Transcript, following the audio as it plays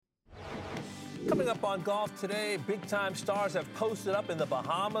Coming up on Golf Today, big-time stars have posted up in the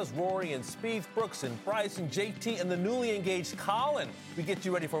Bahamas. Rory and Spieth, Brooks and Bryson, JT, and the newly engaged Colin. We get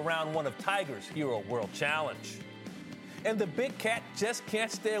you ready for round one of Tiger's Hero World Challenge. And the big cat just can't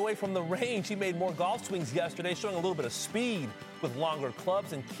stay away from the range. He made more golf swings yesterday, showing a little bit of speed with longer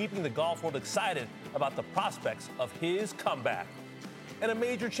clubs and keeping the golf world excited about the prospects of his comeback. And a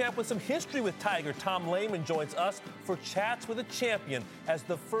major champ with some history with Tiger, Tom Lehman, joins us for Chats with a Champion as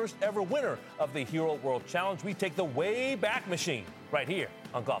the first ever winner of the Hero World Challenge. We take the way back machine right here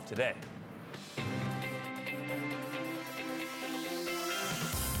on Golf Today.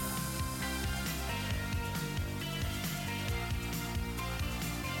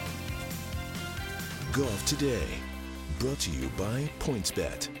 Golf Today, brought to you by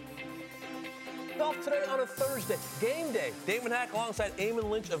PointsBet. Golf Today on a Thursday, game day. Damon Hack alongside Eamon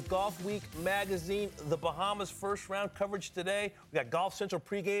Lynch of Golf Week magazine. The Bahamas first round coverage today. We got Golf Central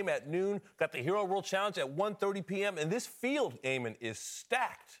pregame at noon. Got the Hero World Challenge at 1:30 p.m. And this field, Eamon, is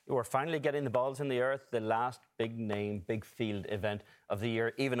stacked. We're finally getting the balls in the earth. The last big name, big field event of the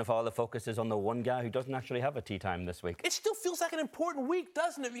year, even if all the focus is on the one guy who doesn't actually have a tee time this week. It still feels like an important week,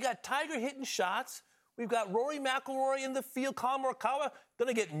 doesn't it? We got Tiger hitting shots. We've got Rory McIlroy in the field. Collin Morikawa going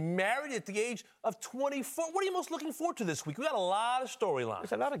to get married at the age of 24. What are you most looking forward to this week? We got a lot of storylines.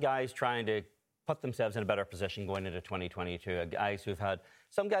 There's a lot of guys trying to put themselves in a better position going into 2022.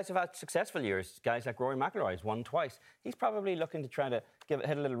 Some guys who've had successful years. Guys like Rory McIlroy has won twice. He's probably looking to try to hit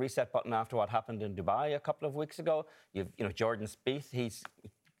a little reset button after what happened in Dubai a couple of weeks ago. Jordan Spieth. He's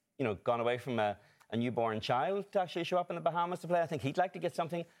gone away from a newborn child to actually show up in the Bahamas to play. I think he'd like to get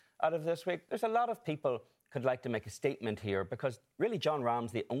something out of this week. There's a lot of people could like to make a statement here because really Jon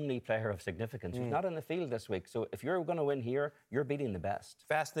Rahm's the only player of significance who's not in the field this week. So if you're going to win here, you're beating the best.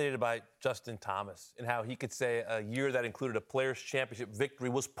 Fascinated by Justin Thomas and how he could say a year that included a Players' Championship victory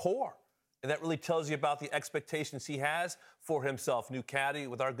was poor. And that really tells you about the expectations he has for himself. New caddy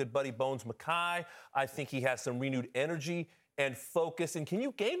with our good buddy Bones Mackay. I think he has some renewed energy and focus. And can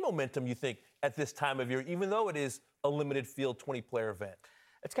you gain momentum, you think, at this time of year, even though it is a limited field 20-player event?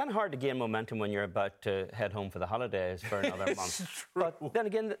 It's kind of hard to gain momentum when you're about to head home for the holidays for another month. True. But then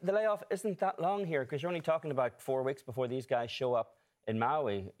again, the layoff isn't that long here because you're only talking about 4 weeks before these guys show up in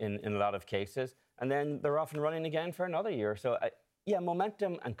Maui in a lot of cases. And then they're off and running again for another year. So,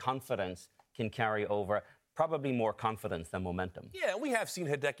 momentum and confidence can carry over. Probably more confidence than momentum. Yeah, we have seen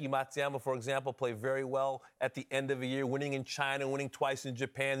Hideki Matsuyama, for example, play very well at the end of a year, winning in China, winning twice in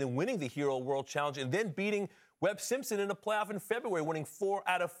Japan, then winning the Hero World Challenge, and then beating Webb Simpson in a playoff in February, winning 4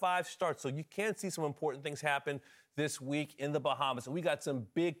 out of 5 starts. So you can see some important things happen this week in the Bahamas. And we got some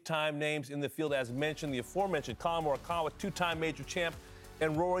big-time names in the field, as mentioned. The aforementioned Collin Morikawa, 2-time major champ,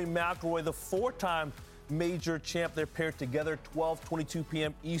 and Rory McIlroy, the 4-time major champ. They're paired together, 12:22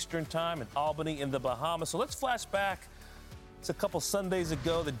 p.m. Eastern Time in Albany in the Bahamas. So let's flash back. It's a couple Sundays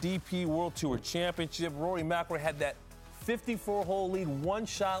ago, the DP World Tour Championship. Rory McIlroy had that 54-hole lead,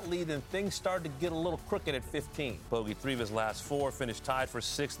 one-shot lead, and things started to get a little crooked at 15. Bogeyed 3 of his last 4, finished tied for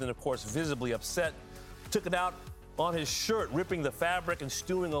 6th, and, of course, visibly upset. Took it out on his shirt, ripping the fabric and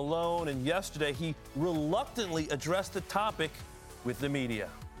stewing alone. And yesterday, he reluctantly addressed the topic with the media.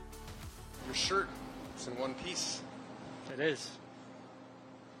 Your shirt is in one piece. It is.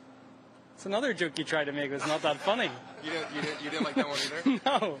 It's another joke you tried to make. It's not that funny. You didn't like that one either?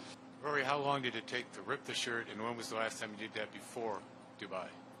 No. Rory, how long did it take to rip the shirt, and when was the last time you did that before Dubai?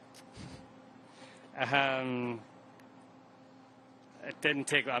 It didn't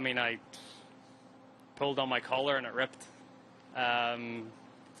take. I pulled on my collar and it ripped. I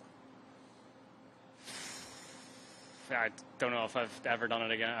don't know if I've ever done it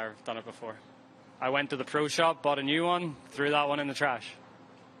again or done it before. I went to the pro shop, bought a new one, threw that one in the trash.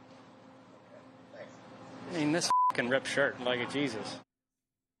 I mean, this fucking ripped shirt, Jesus.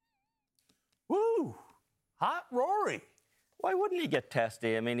 Woo! Hot Rory. Why wouldn't he get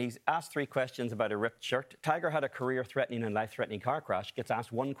testy? He's asked 3 questions about a ripped shirt. Tiger had a career-threatening and life-threatening car crash, gets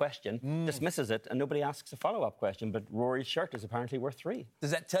asked 1 question, dismisses it, and nobody asks a follow-up question. But Rory's shirt is apparently worth 3.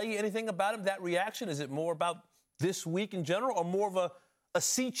 Does that tell you anything about him, that reaction? Is it more about this week in general, or more of a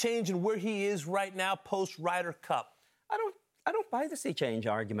sea change in where he is right now post-Ryder Cup? I don't buy the sea change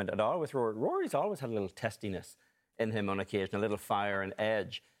argument at all with Rory. Rory's always had a little testiness in him on occasion, a little fire and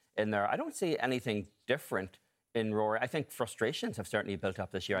edge in there. I don't see anything different in Rory. I think frustrations have certainly built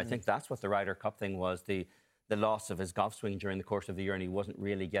up this year. I think that's what the Ryder Cup thing was, the loss of his golf swing during the course of the year, and he wasn't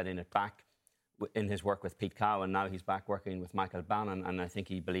really getting it back in his work with Pete Cow, and now he's back working with Michael Bannon, and I think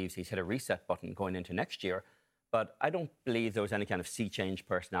he believes he's hit a reset button going into next year. But I don't believe there was any kind of sea change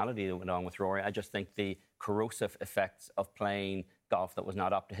personality that went on with Rory. I just think the corrosive effects of playing golf that was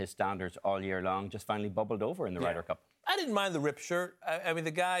not up to his standards all year long just finally bubbled over in the Ryder Cup. I didn't mind the rip shirt. I mean,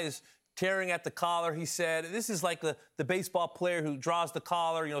 the guy is tearing at the collar, he said. This is like the baseball player who draws the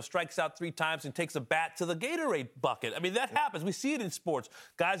collar, strikes out 3 times and takes a bat to the Gatorade bucket. I mean, that happens. We see it in sports.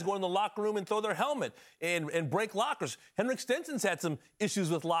 Guys go in the locker room and throw their helmet and break lockers. Henrik Stenson's had some issues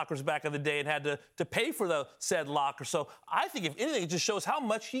with lockers back in the day and had to pay for the said locker. So I think, if anything, it just shows how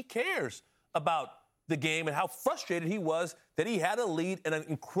much he cares about the game and how frustrated he was that he had a lead and an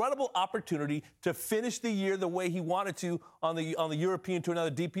incredible opportunity to finish the year the way he wanted to on the European Tour, now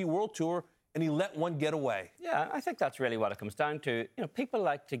the DP World Tour, and he let one get away. Yeah, I think that's really what it comes down to. People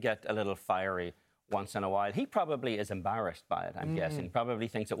like to get a little fiery once in a while. He probably is embarrassed by it, I'm guessing. Probably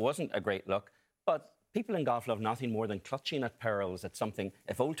thinks it wasn't a great look. But people in golf love nothing more than clutching at pearls at something.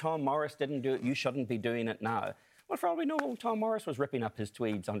 If old Tom Morris didn't do it, you shouldn't be doing it now. Well, for all we know, old Tom Morris was ripping up his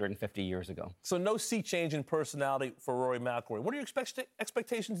tweeds 150 years ago. So no sea change in personality for Rory McIlroy. What are your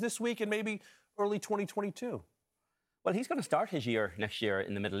expectations this week and maybe early 2022? Well, he's going to start his year next year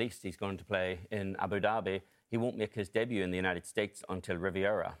in the Middle East. He's going to play in Abu Dhabi. He won't make his debut in the United States until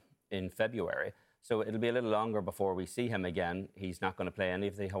Riviera in February. So it'll be a little longer before we see him again. He's not going to play any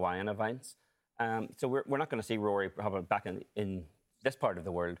of the Hawaiian events. So we're not going to see Rory probably back in this part of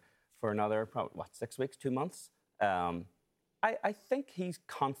the world for another, 6 weeks, 2 months? I think he's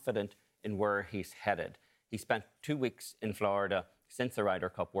confident in where he's headed. He spent 2 weeks in Florida since the Ryder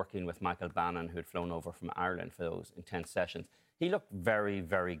Cup working with Michael Bannon, who had flown over from Ireland for those intense sessions. He looked very,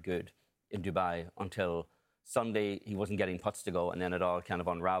 very good in Dubai until Sunday. He wasn't getting putts to go, and then it all kind of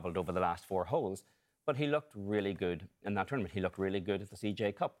unraveled over the last 4 holes. But he looked really good in that tournament. He looked really good at the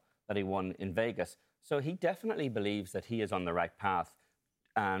CJ Cup that he won in Vegas. So he definitely believes that he is on the right path.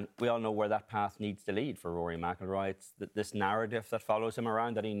 And we all know where that path needs to lead for Rory McIlroy. It's this narrative that follows him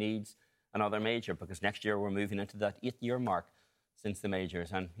around that he needs another major, because next year we're moving into that 8-year mark since the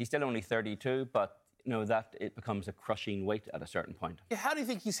majors. And he's still only 32, but that it becomes a crushing weight at a certain point. Yeah, how do you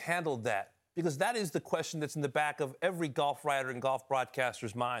think he's handled that? Because that is the question that's in the back of every golf writer and golf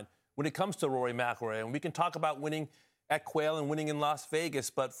broadcaster's mind when it comes to Rory McIlroy. And we can talk about winning at Quail and winning in Las Vegas,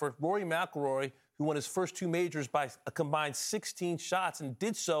 but for Rory McIlroy, who won his first 2 majors by a combined 16 shots and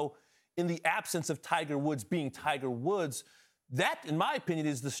did so in the absence of Tiger Woods being Tiger Woods, that, in my opinion,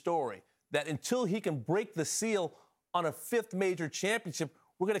 is the story. That until he can break the seal on a 5th major championship,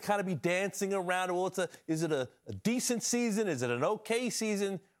 we're going to kind of be dancing around. Well, is it a decent season? Is it an okay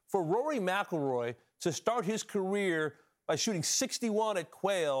season? For Rory McIlroy to start his career by shooting 61 at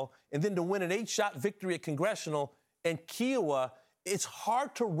Quail and then to win an 8-shot victory at Congressional and Kiowa, it's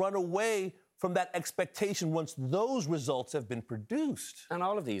hard to run away from that expectation once those results have been produced. And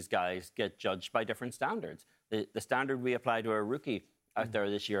all of these guys get judged by different standards. The standard we apply to a rookie out there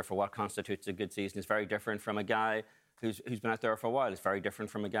this year for what constitutes a good season is very different from a guy who's been out there for a while. It's very different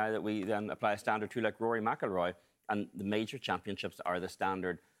from a guy that we then apply a standard to, like Rory McIlroy. And the major championships are the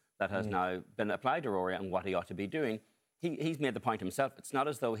standard that has now been applied to Rory and what he ought to be doing. He's made the point himself. It's not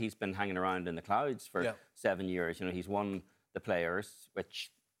as though he's been hanging around in the clouds for 7 years. He's won the Players,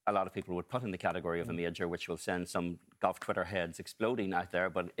 which a lot of people would put in the category of a major, which will send some golf Twitter heads exploding out there,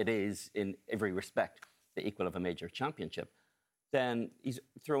 but it is, in every respect, the equal of a major championship. Then he's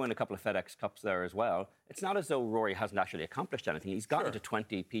thrown in a couple of FedEx Cups there as well. It's not as though Rory hasn't actually accomplished anything. He's gotten to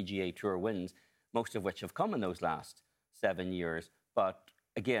 20 PGA Tour wins, most of which have come in those last 7 years. But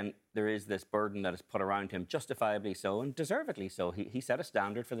again, there is this burden that is put around him, justifiably so and deservedly so. He set a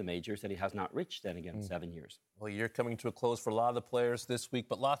standard for the majors that he has not reached then again in 7 years. Well, you're coming to a close for a lot of the players this week,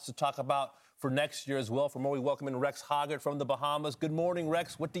 but lots to talk about for next year as well. For more, we welcome in Rex Hoggart from the Bahamas. Good morning,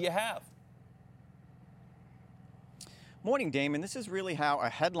 Rex. What do you have? Morning, Damon. This is really how a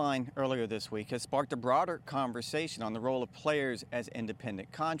headline earlier this week has sparked a broader conversation on the role of players as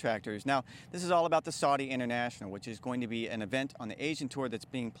independent contractors. Now, this is all about the Saudi International, which is going to be an event on the Asian Tour that's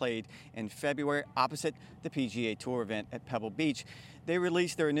being played in February opposite the PGA Tour event at Pebble Beach. They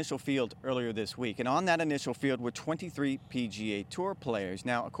released their initial field earlier this week, and on that initial field were 23 PGA Tour players.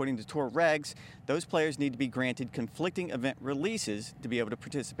 Now, according to Tour regs, those players need to be granted conflicting event releases to be able to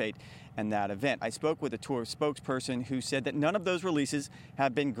participate in that event. I spoke with a Tour spokesperson who said that none of those releases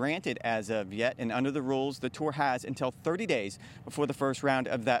have been granted as of yet, and under the rules, the Tour has until 30 days before the first round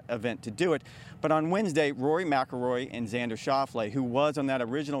of that event to do it. But on Wednesday, Rory McIlroy and Xander Schauffele, who was on that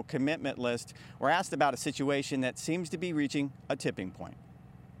original commitment list, were asked about a situation that seems to be reaching a tipping point.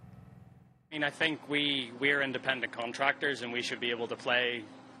 I think we're independent contractors and we should be able to play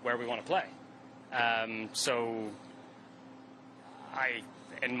where we want to play.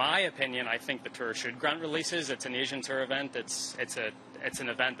 In my opinion, I think the Tour should grant releases. It's an Asian Tour event. It's an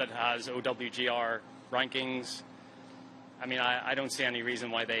event that has OWGR rankings. I mean, I don't see any reason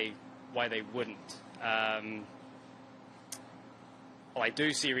why they wouldn't. Well, I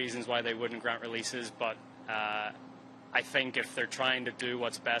do see reasons why they wouldn't grant releases, but I think if they're trying to do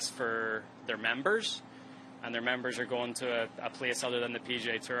what's best for their members, and their members are going to a place other than the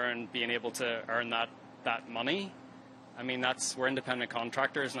PGA Tour and being able to earn that money, I mean, we're independent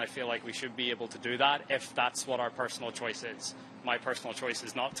contractors, and I feel like we should be able to do that if that's what our personal choice is. My personal choice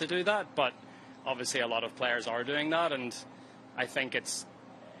is not to do that, but obviously a lot of players are doing that, and I think it's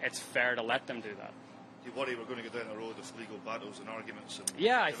fair to let them do that. Do you worry we're going to go down a road of legal battles and arguments? And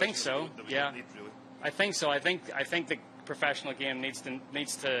yeah, I think so. Yeah, need, really? I think so. I think the professional game needs to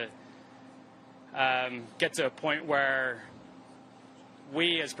get to a point where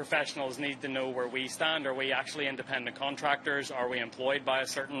we as professionals need to know where we stand. Are we actually independent contractors? Are we employed by a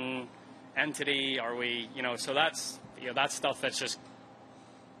certain entity? Are we, so that's stuff that's just,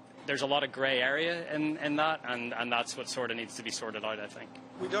 there's a lot of gray area in that, and that's what sort of needs to be sorted out, I think.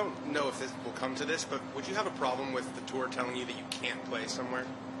 We don't know if this will come to this, but would you have a problem with the tour telling you that you can't play somewhere?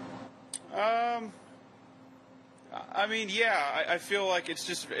 I mean, yeah, I feel like it's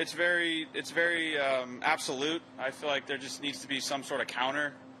very absolute. I feel like there just needs to be some sort of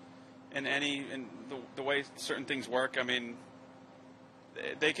counter in the way certain things work. I mean,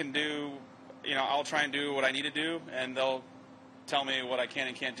 they can do, I'll try and do what I need to do, and they'll tell me what I can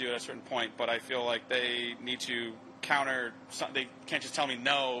and can't do at a certain point. But I feel like they need to counter. They can't just tell me,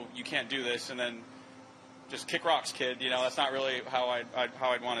 no, you can't do this, and then just kick rocks, kid. That's not really how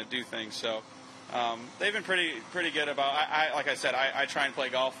I'd want to do things. So. They've been pretty good about. Like I said, I try and play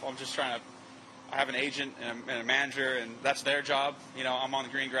golf. I'm just trying to. I have an agent and a manager, and that's their job. I'm on the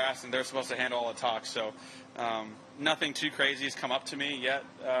green grass, and they're supposed to handle all the talk. So nothing too crazy has come up to me yet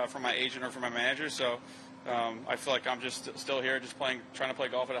from my agent or from my manager. So I feel like I'm just still here, just trying to play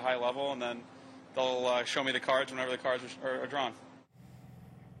golf at a high level, and then they'll show me the cards whenever the cards are drawn.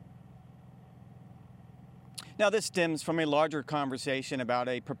 Now, this stems from a larger conversation about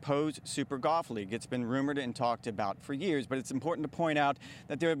a proposed Super Golf League. It's been rumored and talked about for years, but it's important to point out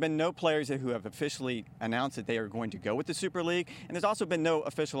that there have been no players who have officially announced that they are going to go with the Super League, and there's also been no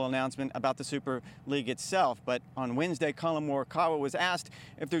official announcement about the Super League itself. But on Wednesday, Collin Morikawa was asked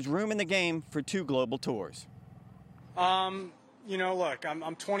if there's room in the game for 2 global tours. Look,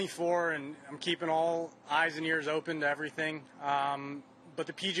 I'm 24, and I'm keeping all eyes and ears open to everything. But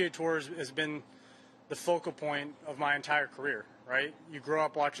the PGA Tour has been the focal point of my entire career, right? You grow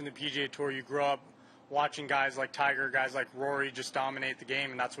up watching the PGA Tour, you grow up watching guys like Tiger, guys like Rory just dominate the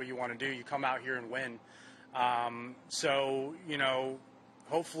game, and that's what you want to do. You come out here and win.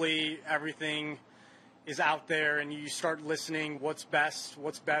 Hopefully everything is out there and you start listening what's best,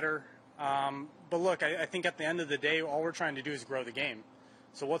 what's better. But look, I think at the end of the day, all we're trying to do is grow the game.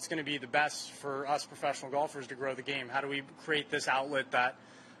 So what's going to be the best for us professional golfers to grow the game? How do we create this outlet that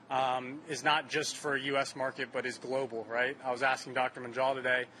is not just for a U.S. market, but is global, right? I was asking Dr. Manjal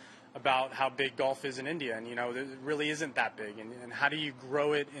today about how big golf is in India, and, it really isn't that big. And how do you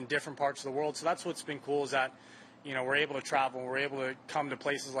grow it in different parts of the world? So that's what's been cool is that, we're able to travel, we're able to come to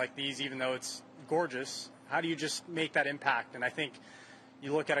places like these, even though it's gorgeous. How do you just make that impact? And I think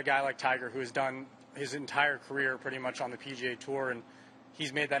you look at a guy like Tiger who has done his entire career pretty much on the PGA Tour, and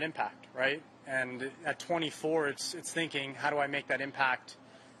he's made that impact, right? And at 24, it's thinking, how do I make that impact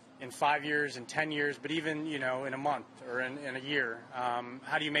in 5 years, in 10 years, but even, in a month or in a year?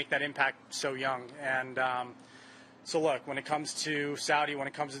 How do you make that impact so young? And so look, when it comes to Saudi, when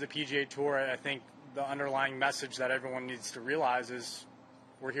it comes to the PGA Tour, I think the underlying message that everyone needs to realize is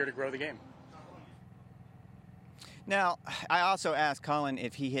we're here to grow the game. Now, I also asked Collin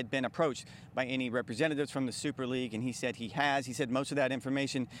if he had been approached by any representatives from the Super League, and he said he has. He said most of that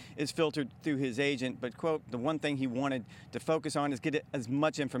information is filtered through his agent, but, quote, the one thing he wanted to focus on is get as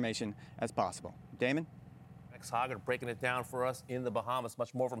much information as possible. Damon? Max Hoggard breaking it down for us in the Bahamas.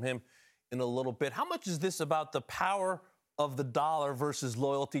 Much more from him in a little bit. How much is this about the power of the dollar versus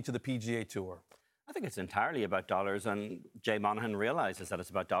loyalty to the PGA Tour? I think it's entirely about dollars, and Jay Monahan realizes that it's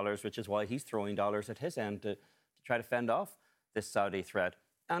about dollars, which is why he's throwing dollars at his end to try to fend off this Saudi threat.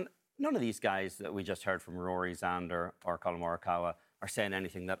 And none of these guys that we just heard from, Rory, Xander, or Collin Morikawa, are saying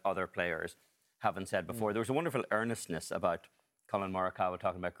anything that other players haven't said before. There was a wonderful earnestness about Collin Morikawa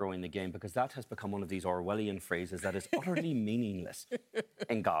talking about growing the game, because that has become one of these Orwellian phrases that is utterly meaningless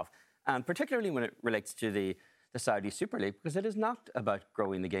in golf, and particularly when it relates to the Saudi Super League, because it is not about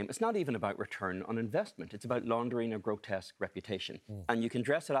growing the game. It's not even about return on investment. It's about laundering a grotesque reputation. And you can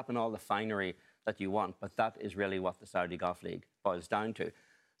dress it up in all the finery that you want, but that is really what the Saudi Golf League boils down to.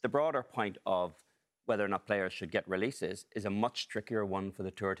 The broader point of whether or not players should get releases, is a much trickier one for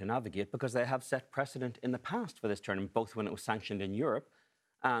the Tour to navigate because they have set precedent in the past for this tournament, both when it was sanctioned in Europe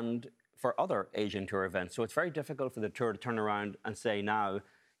and for other Asian Tour events. So it's very difficult for the Tour to turn around and say, now,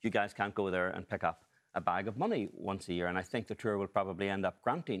 you guys can't go there and pick up a bag of money once a year. And I think the Tour will probably end up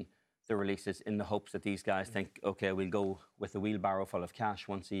granting the releases in the hopes that these guys think, OK, we'll go with a wheelbarrow full of cash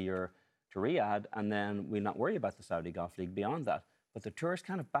once a year to Riyadh, and then we'll not worry about the Saudi Golf League beyond that. But the Tour's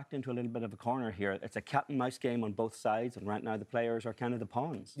kind of backed into a little bit of a corner here. It's a cat and mouse game on both sides, and right now the players are kind of the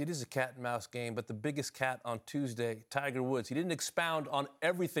pawns. It is a cat and mouse game, but the biggest cat on Tuesday, Tiger Woods. He didn't expound on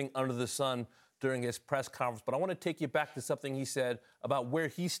everything under the sun during his press conference, but I want to take you back to something he said about where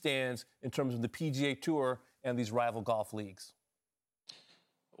he stands in terms of the PGA Tour and these rival golf leagues.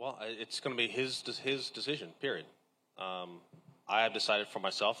 Well, it's going to be his decision, period. I have decided for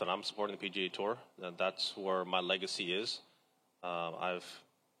myself that I'm supporting the PGA Tour. That's where my legacy is. I've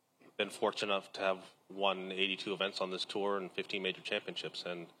been fortunate enough to have won 82 events on this tour and 15 major championships,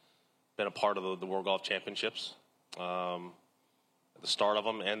 and been a part of the World Golf Championships, the start of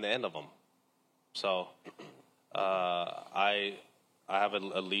them and the end of them. So I have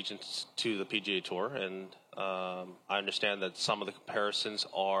an allegiance to the PGA Tour, and I understand that some of the comparisons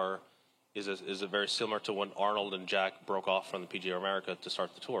is very similar to when Arnold and Jack broke off from the PGA America to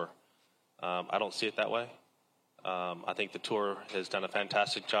start the tour. I don't see it that way. I think the Tour has done a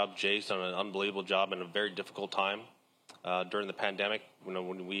fantastic job. Jay's done an unbelievable job in a very difficult time during the pandemic.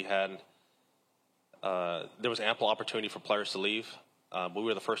 When we had, there was ample opportunity for players to leave, but we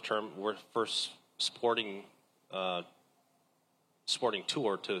were the first sporting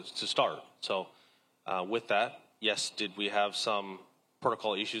tour to start. So with that, yes, did we have some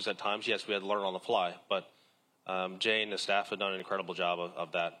protocol issues at times? Yes, we had to learn on the fly, but Jay and the staff have done an incredible job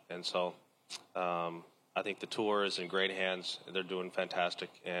of that, and so. I think the Tour is in great hands. They're doing fantastic,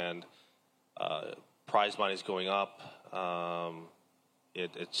 and prize money is going up.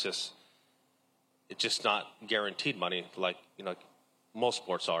 It's just not guaranteed money like most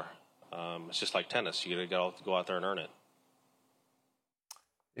sports are. It's just like tennis. You got to go out there and earn it.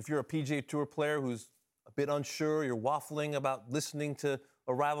 If you're a PGA Tour player who's a bit unsure, you're waffling about listening to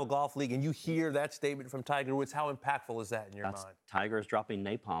a rival golf league, and you hear that statement from Tiger Woods, how impactful is that in your mind? Tiger's dropping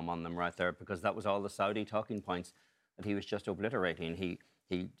napalm on them right there, because that was all the Saudi talking points that he was just obliterating.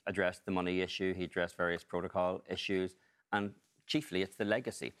 He addressed the money issue, he addressed various protocol issues, and chiefly it's the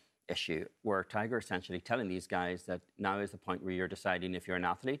legacy issue, where Tiger essentially telling these guys that now is the point where you're deciding if you're an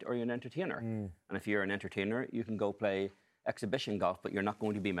athlete or you're an entertainer. And if you're an entertainer, you can go play exhibition golf, but you're not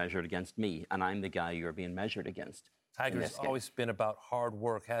going to be measured against me, and I'm the guy you're being measured against. Tiger's always been about hard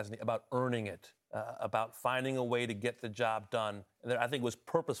work, hasn't he? About earning it, about finding a way to get the job done. And I think it was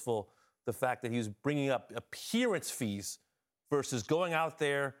purposeful, the fact that he was bringing up appearance fees versus going out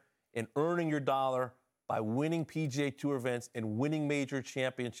there and earning your dollar by winning PGA Tour events and winning major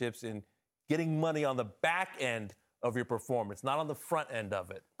championships and getting money on the back end of your performance, not on the front end of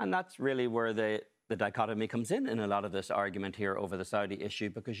it. And that's really where the dichotomy comes in a lot of this argument here over the Saudi issue,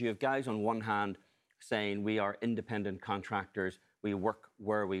 because you have guys on one hand saying we are independent contractors, we work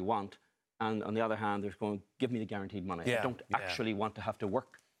where we want, and on the other hand, there's going, give me the guaranteed money. I don't actually want to have to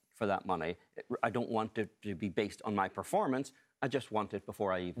work for that money. I don't want it to be based on my performance. I just want it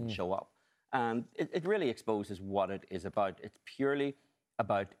before I even show up. And it really exposes what it is about. It's purely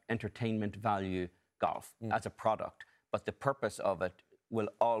about entertainment value golf as a product, but the purpose of it will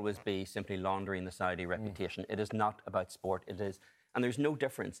always be simply laundering the Saudi reputation. It is not about sport. It is, and there's no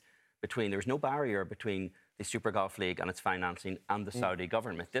difference there's no barrier between the Super Golf League and its financing and the Saudi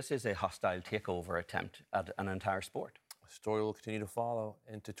government. This is a hostile takeover attempt at an entire sport. The story will continue to follow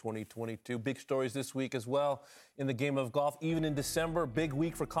into 2022. Big stories this week as well in the game of golf. Even in December, big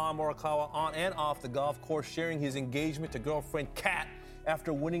week for Collin Morikawa on and off the golf course, sharing his engagement to girlfriend Kat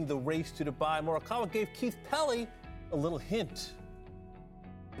after winning the race to Dubai. Morikawa gave Keith Pelley a little hint.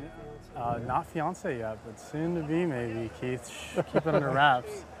 Not fiance yet, but soon to be maybe, Keith. Keep it under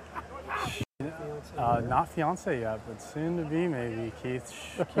wraps. Not fiance yet, but soon to be maybe, Keith.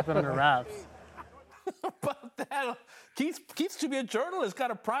 Keep it under wraps. About that, Keith should be a journalist,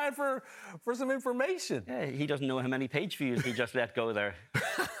 got a pride for some information. Yeah, he doesn't know how many page views he just let go there.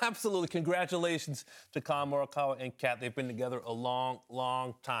 Absolutely. Congratulations to Collin Morikawa and Kat. They've been together a long,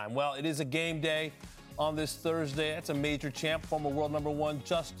 long time. Well, it is a game day on this Thursday. That's a major champ, former world number one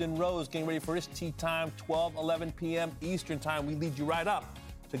Justin Rose, getting ready for his tee time, 12:11 p.m. Eastern time. We lead you right up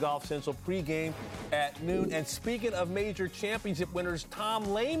to Golf Central pregame at noon. And speaking of major championship winners,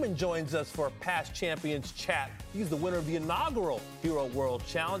 Tom Lehman joins us for a past champions chat. He's the winner of the inaugural Hero World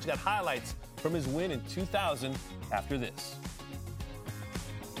Challenge. Got highlights from his win in 2000 after this.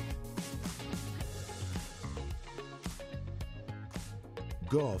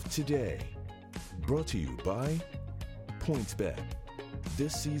 Golf Today. Brought to you by PointsBet.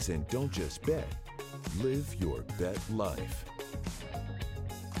 This season, don't just bet. Live your bet life.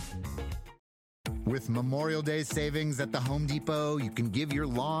 With Memorial Day savings at the Home Depot, you can give your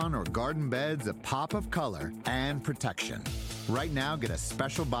lawn or garden beds a pop of color and protection. Right now, get a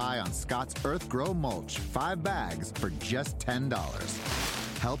special buy on Scott's Earth Grow Mulch, 5 bags for just $10.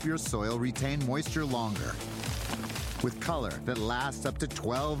 Help your soil retain moisture longer with color that lasts up to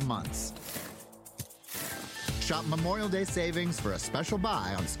 12 months. Shop Memorial Day savings for a special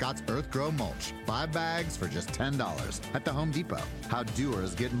buy on Scott's Earth Grow Mulch, 5 bags for just $10 at the Home Depot. How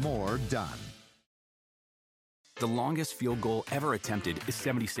doers get more done. The longest field goal ever attempted is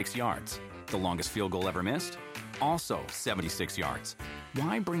 76 yards. The longest field goal ever missed? Also 76 yards.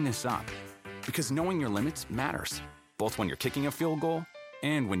 Why bring this up? Because knowing your limits matters, both when you're kicking a field goal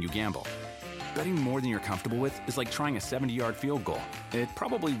and when you gamble. Betting more than you're comfortable with is like trying a 70-yard field goal. It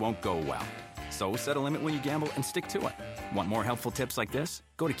probably won't go well. So set a limit when you gamble and stick to it. Want more helpful tips like this?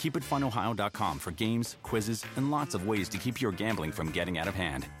 Go to keepitfunohio.com for games, quizzes, and lots of ways to keep your gambling from getting out of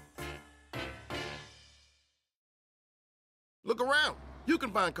hand. Look around. You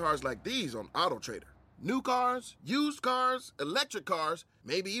can find cars like these on AutoTrader. New cars, used cars, electric cars,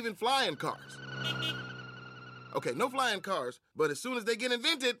 maybe even flying cars. Okay, no flying cars, but as soon as they get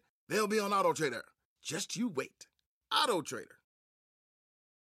invented, they'll be on AutoTrader. Just you wait. AutoTrader.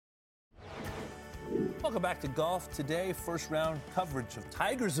 Welcome back to Golf Today. First round coverage of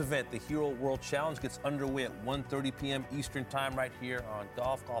Tiger's event. The Hero World Challenge gets underway at 1:30 p.m. Eastern Time right here on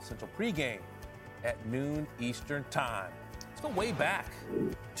Golf Central pregame at noon Eastern Time. Let's go way back.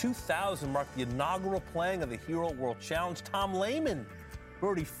 2000 marked the inaugural playing of the Hero World Challenge. Tom Lehman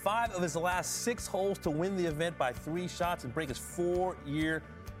birdied 5 of his last 6 holes to win the event by 3 shots and break his 4-year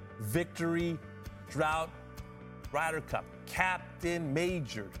victory drought. Ryder Cup captain,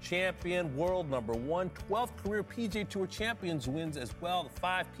 major champion, world number 1, 12th career PGA Tour Champions wins as well. The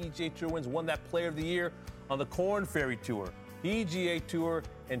 5 PGA Tour wins, won that Player of the Year on the Korn Ferry Tour, PGA Tour,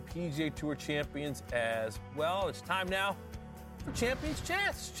 and PGA Tour Champions as well. It's time now for Champions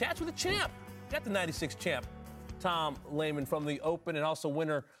Chats. Chats with a champ. Got the 96 champ, Tom Lehman from the Open and also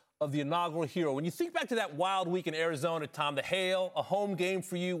winner of the inaugural Hero. When you think back to that wild week in Arizona, Tom, the hail, a home game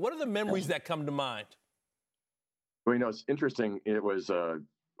for you, what are the memories that come to mind? Well, it's interesting. It was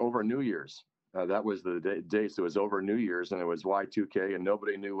over New Year's. That was the day. So it was over New Year's, and it was Y2K, and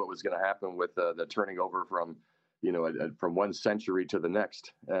nobody knew what was going to happen with the turning over from, from one century to the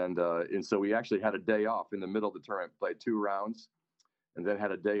next. And so we actually had a day off in the middle of the tournament, played 2 rounds, and then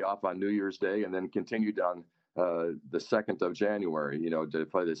had a day off on New Year's Day, and then continued on the 2nd of January, to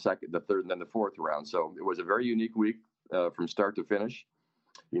play the 2nd, the 3rd, and then the 4th round. So it was a very unique week from start to finish.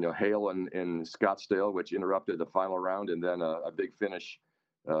 Hail in Scottsdale, which interrupted the final round, and then a big finish.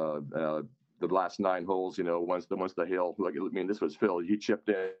 The last 9 holes, once the hail, this was Phil. He chipped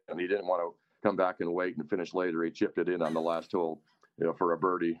in, and he didn't want to come back and wait and finish later. He chipped it in on the last hole, for a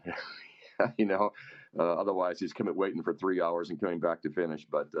birdie. Otherwise he's waiting for 3 hours and coming back to finish.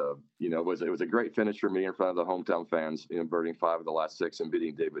 But it was a great finish for me in front of the hometown fans. Birding 5 of the last 6 and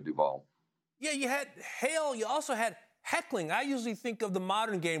beating David Duval. Yeah, you had hail. You also had heckling. I usually think of the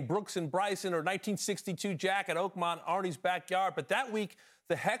modern game, Brooks and Bryson, or 1962 Jack at Oakmont, Arnie's backyard. But that week,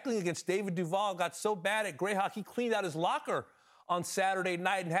 the heckling against David Duval got so bad at Greyhawk, he cleaned out his locker on Saturday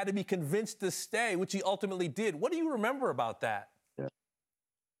night and had to be convinced to stay, which he ultimately did. What do you remember about that? Yeah.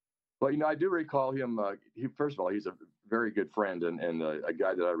 Well, I do recall him. First of all, he's a very good friend and a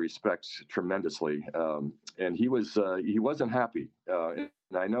guy that I respect tremendously. And he wasn't happy.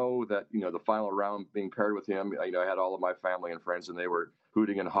 And I know that, the final round being paired with him, I had all of my family and friends, and they were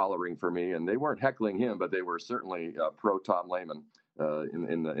hooting and hollering for me. And they weren't heckling him, but they were certainly pro Tom Lehman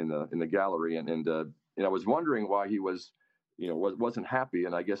in the gallery. And I was wondering why he wasn't happy.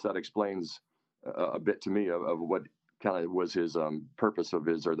 And I guess that explains a bit to me of what kind of was his purpose of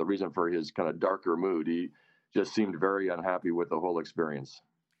his, or the reason for his kind of darker mood. He just seemed very unhappy with the whole experience.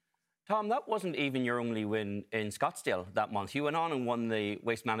 Tom, that wasn't even your only win in Scottsdale that month. You went on and won the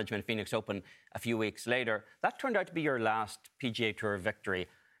Waste Management Phoenix Open a few weeks later. That turned out to be your last PGA Tour victory.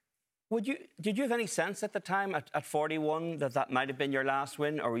 Did you have any sense at the time, at 41, that might have been your last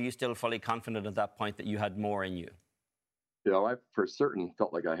win, or were you still fully confident at that point that you had more in you? I for certain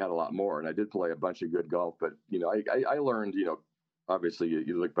felt like I had a lot more, and I did play a bunch of good golf. But, I learned, obviously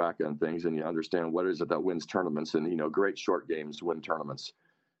you look back on things and you understand what is it that wins tournaments, and, great short games win tournaments.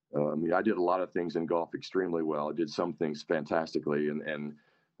 I did a lot of things in golf extremely well. I did some things fantastically, and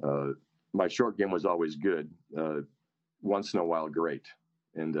my short game was always good. Once in a while, great.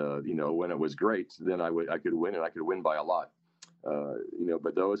 And when it was great, then I could win, and I could win by a lot.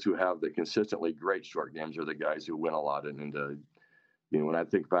 But those who have the consistently great short games are the guys who win a lot. And when I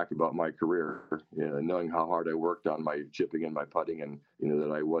think back about my career, knowing how hard I worked on my chipping and my putting, and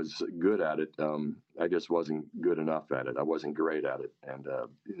that I was good at it, I just wasn't good enough at it. I wasn't great at it, and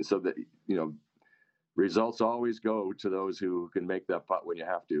so that results always go to those who can make that putt when you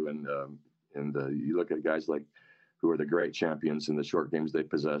have to. And you look at guys like who are the great champions in the short games they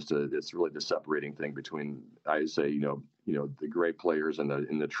possessed. It's really the separating thing between, I say, the great players and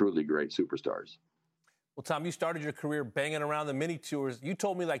the truly great superstars. Well, Tom, you started your career banging around the mini tours. You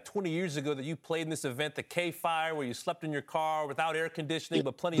told me like 20 years ago that you played in this event, the K-Fire, where you slept in your car without air conditioning,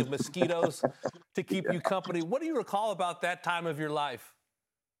 but plenty of mosquitoes to keep you company. What do you recall about that time of your life?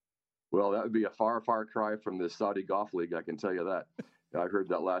 Well, that would be a far, far cry from the Saudi Golf League, I can tell you that. I heard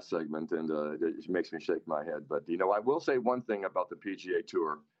that last segment, and it makes me shake my head. But, I will say one thing about the PGA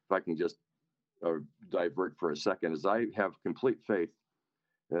Tour, if I can just divert for a second, is I have complete faith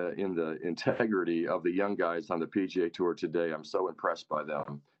in the integrity of the young guys on the PGA Tour today. I'm so impressed by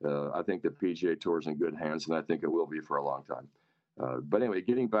them. I think the PGA Tour is in good hands, and I think it will be for a long time. But anyway,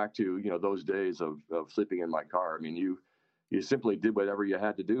 getting back to, those days of sleeping in my car, I mean, you simply did whatever you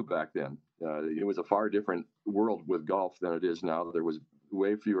had to do back then. It was a far different world with golf than it is now. There was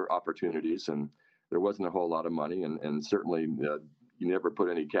way fewer opportunities, and there wasn't a whole lot of money, and certainly you never put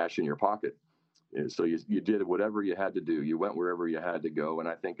any cash in your pocket. So you did whatever you had to do. You went wherever you had to go. And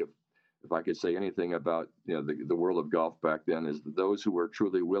I think if I could say anything about the world of golf back then, is that those who were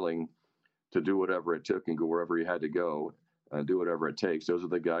truly willing to do whatever it took and go wherever you had to go and do whatever it takes, those are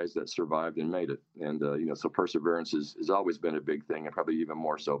the guys that survived and made it. And so perseverance has always been a big thing, and probably even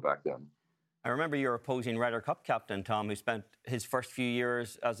more so back then. I remember your opposing Ryder Cup captain, Tom, who spent his first few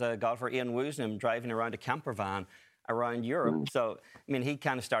years as a golfer, Ian Woosnam, driving around a camper van around Europe. So, I mean, he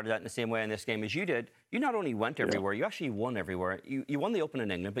kind of started out in the same way in this game as you did. You not only went everywhere, you actually won everywhere. You won the Open in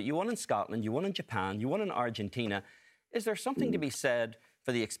England, but you won in Scotland, you won in Japan, you won in Argentina. Is there something to be said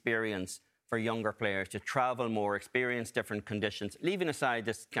for the experience for younger players to travel more, experience different conditions, leaving aside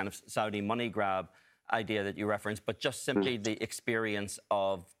this kind of Saudi money grab idea that you referenced, but just simply the experience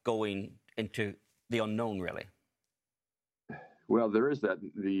of going into the unknown, really? Well, there is that.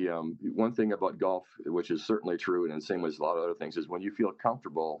 The one thing about golf, which is certainly true, and the same as a lot of other things, is when you feel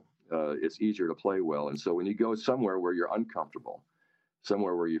comfortable, it's easier to play well. And so when you go somewhere where you're uncomfortable,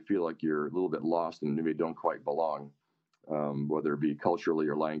 somewhere where you feel like you're a little bit lost and maybe don't quite belong, whether it be culturally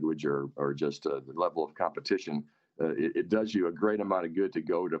or language or just the level of competition, it does you a great amount of good to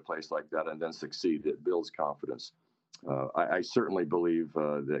go to a place like that and then succeed. It builds confidence. I certainly believe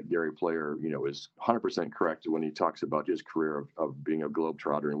that Gary Player, is 100% correct when he talks about his career of being a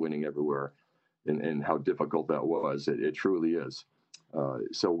globetrotter and winning everywhere, and how difficult that was. It truly is.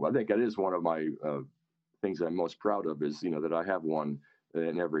 So I think that is one of my things I'm most proud of, is that I have won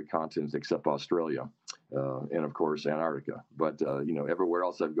in every continent except Australia, and of course Antarctica. But everywhere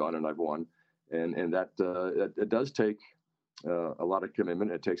else I've gone and I've won, and that it does take a lot of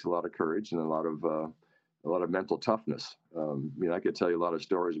commitment. It takes a lot of courage and a lot of mental toughness. I could tell you a lot of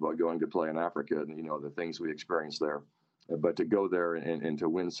stories about going to play in Africa and, the things we experienced there. But to go there and to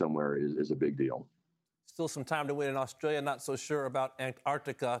win somewhere is a big deal. Still some time to win in Australia. Not so sure about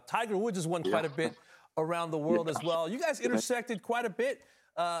Antarctica. Tiger Woods has won quite a bit around the world as well. You guys intersected quite a bit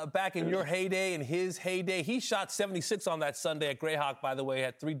back in your heyday and his heyday. He shot 76 on that Sunday at Greyhawk, by the way,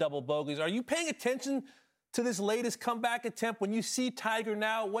 had 3 double bogeys. Are you paying attention to this latest comeback attempt? When you see Tiger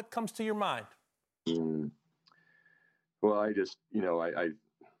now, what comes to your mind? Well, I just,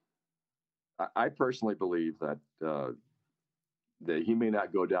 I personally believe that that he may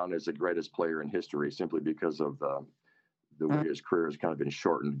not go down as the greatest player in history simply because of the way his career has kind of been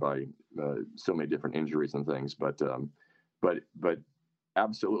shortened by so many different injuries and things. But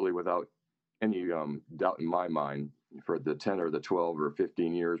absolutely, without any doubt in my mind, for the 10 or the 12 or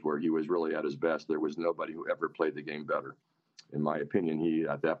 15 years where he was really at his best, there was nobody who ever played the game better. In my opinion, he,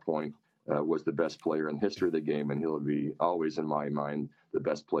 at that point, was the best player in the history of the game, and he'll be always, in my mind, the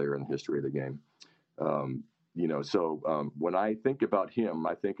best player in the history of the game. When I think about him,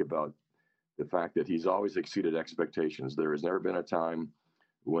 I think about the fact that he's always exceeded expectations. There has never been a time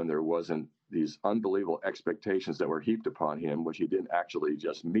when there wasn't these unbelievable expectations that were heaped upon him, which he didn't actually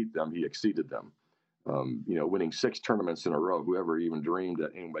just meet them, he exceeded them. Winning 6 tournaments in a row, whoever even dreamed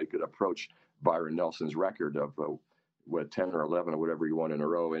that anybody could approach Byron Nelson's record of 10 or 11 or whatever he won in a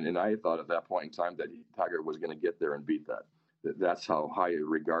row. And I thought at that point in time that Tiger was going to get there and beat that. That's how high a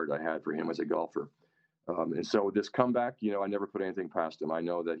regard I had for him as a golfer. And so this comeback, I never put anything past him. I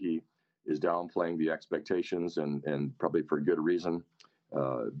know that he is downplaying the expectations and probably for good reason.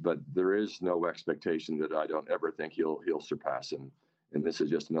 But there is no expectation that I don't ever think he'll surpass him. And this is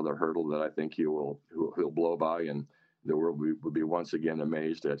just another hurdle that I think he'll blow by, and the world will be once again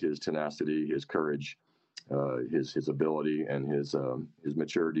amazed at his tenacity, his courage, his ability, and his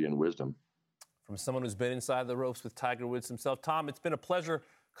maturity and wisdom. From someone who's been inside the ropes with Tiger Woods himself, Tom, it's been a pleasure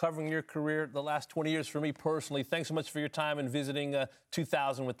covering your career the last 20 years for me personally. Thanks so much for your time and visiting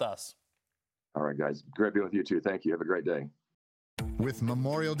 2000 with us. All right, guys. Great being with you, too. Thank you. Have a great day. With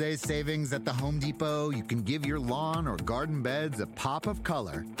Memorial Day savings at the Home Depot, you can give your lawn or garden beds a pop of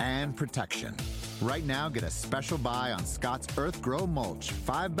color and protection. Right now, get a special buy on Scott's Earth Grow Mulch,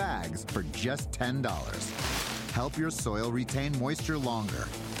 5 bags for just $10. Help your soil retain moisture longer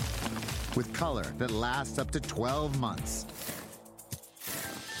with color that lasts up to 12 months.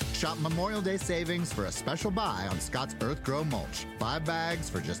 Shop Memorial Day savings for a special buy on Scott's Earth Grow Mulch, 5 bags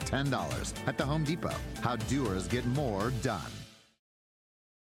for just $10 at the Home Depot. How doers get more done.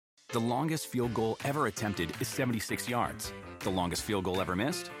 The longest field goal ever attempted is 76 yards. The longest field goal ever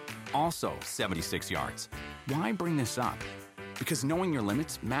missed? Also 76 yards. Why bring this up? Because knowing your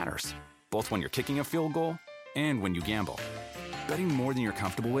limits matters, both when you're kicking a field goal and when you gamble. Betting more than you're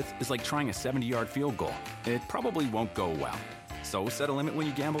comfortable with is like trying a 70-yard field goal. It probably won't go well. So set a limit when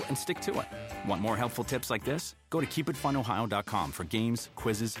you gamble and stick to it. Want more helpful tips like this? Go to keepitfunohio.com for games,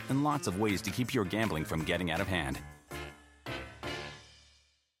 quizzes, and lots of ways to keep your gambling from getting out of hand.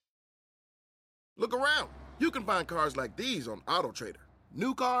 Look around. You can find cars like these on AutoTrader.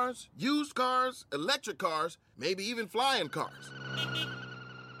 New cars, used cars, electric cars, maybe even flying cars.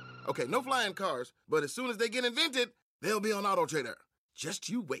 Okay, no flying cars, but as soon as they get invented, they'll be on AutoTrader. Just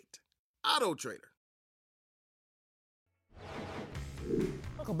you wait. AutoTrader.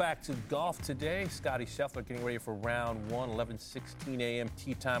 Welcome back to Golf Today. Scotty Scheffler getting ready for round 1, 11:16 a.m.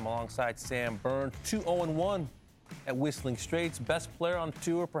 tee time alongside Sam Burns. 2-0-1 at Whistling Straits. Best player on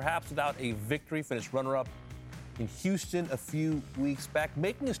tour, perhaps without a victory. Finished runner-up in Houston a few weeks back,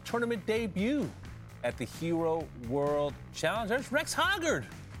 making his tournament debut at the Hero World Challenge. There's Rex Hoggard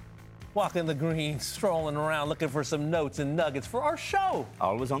walking the green, strolling around, looking for some notes and nuggets for our show.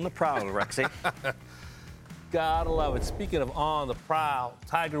 Always on the prowl, Rexy. Gotta love it. Speaking of on the prowl,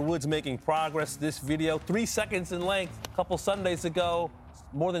 Tiger Woods making progress. This video, 3 seconds in length, a couple Sundays ago,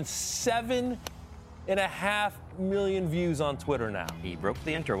 more than 7.5 million views on Twitter now. He broke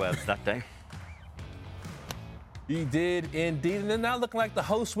the interwebs that day. He did indeed. And then now looking like the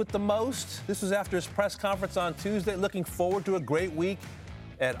host with the most. This was after his press conference on Tuesday. Looking forward to a great week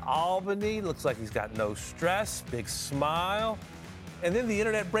at Albany. Looks like he's got no stress, big smile. And then the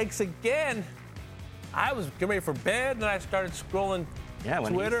internet breaks again. I was getting ready for bed, and I started scrolling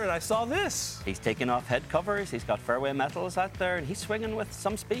Twitter, and I saw this. He's taking off head covers. He's got fairway metals out there, and he's swinging with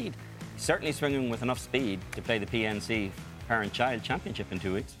some speed. He's certainly swinging with enough speed to play the PNC Parent-Child Championship in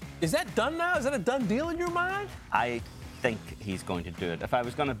 2 weeks. Is that done now? Is that a done deal in your mind? I think he's going to do it. If I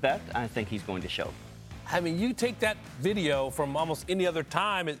was going to bet, I think he's going to show. I mean, you take that video from almost any other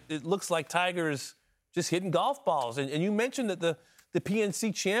time, it looks like Tiger is just hitting golf balls. And you mentioned that the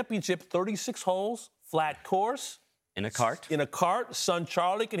PNC Championship, 36 holes, flat course. In a cart. In a cart. Son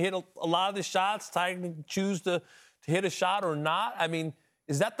Charlie can hit a lot of the shots. Tiger can choose to hit a shot or not. I mean,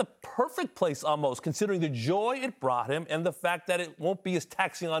 is that the perfect place almost, considering the joy it brought him and the fact that it won't be as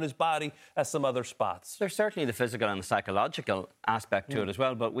taxing on his body as some other spots? There's certainly the physical and the psychological aspect to it as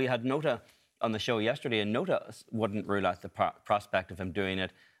well, but we had Nota on the show yesterday, and Nota wouldn't rule out the prospect of him doing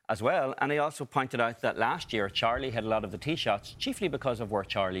it as well. And he also pointed out that last year, Charlie had a lot of the tee shots, chiefly because of where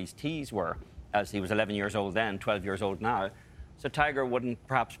Charlie's tees were, as he was 11 years old then, 12 years old now. So Tiger wouldn't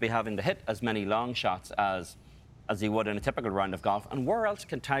perhaps be having to hit as many long shots as he would in a typical round of golf. And where else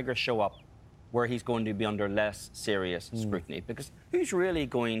can Tiger show up where he's going to be under less serious scrutiny? Because who's really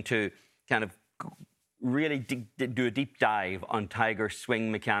going to kind of really do a deep dive on Tiger's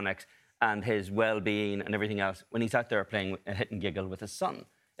swing mechanics and his well-being and everything else when he's out there playing a hit and giggle with his son?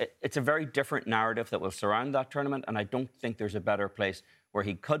 It's a very different narrative that will surround that tournament, and I don't think there's a better place where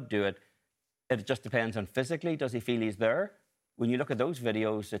he could do it. It just depends on physically. Does he feel he's there? When you look at those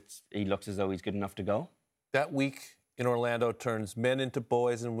videos, he looks as though he's good enough to go. That week in Orlando turns men into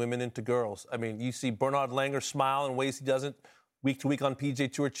boys and women into girls. I mean, you see Bernard Langer smile in ways he doesn't week to week on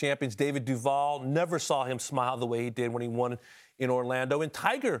PGA Tour champions. David Duval, never saw him smile the way he did when he won in Orlando. And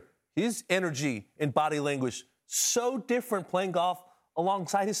Tiger, his energy and body language, so different playing golf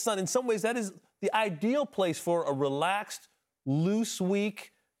alongside his son. In some ways, that is the ideal place for a relaxed, loose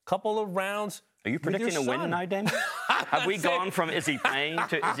week, couple of rounds, Are you predicting a win now, Damon? Have we gone from is he playing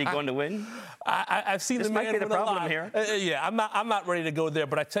to is he going to win? I've seen this the man might be the win a problem lot. here. Yeah, I'm not ready to go there.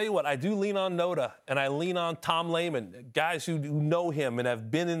 But I tell you what, I do lean on Noda and I lean on Tom Lehman, guys who know him and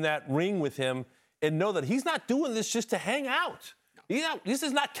have been in that ring with him and know that he's not doing this just to hang out. This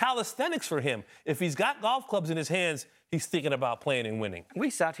is not calisthenics for him. If he's got golf clubs in his hands, he's thinking about playing and winning. We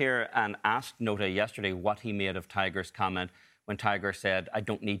sat here and asked Noda yesterday what he made of Tiger's comment when Tiger said, I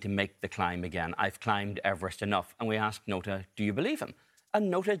don't need to make the climb again. I've climbed Everest enough. And we asked Noda, do you believe him?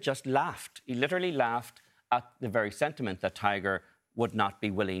 And Noda just laughed. He literally laughed at the very sentiment that Tiger would not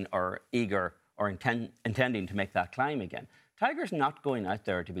be willing or eager or intending to make that climb again. Tiger's not going out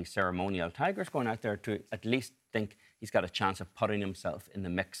there to be ceremonial. Tiger's going out there to at least think he's got a chance of putting himself in the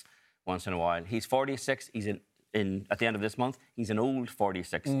mix once in a while. He's 46. He's at the end of this month, he's an old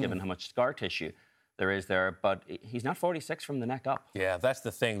 46, given how much scar tissue there is there, but he's not 46 from the neck up. Yeah, that's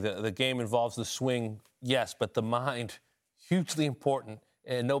the thing. The game involves the swing, yes, but the mind, hugely important.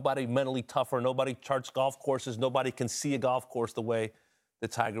 And nobody mentally tougher, nobody charts golf courses, nobody can see a golf course the way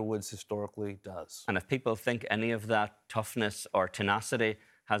that Tiger Woods historically does. And if people think any of that toughness or tenacity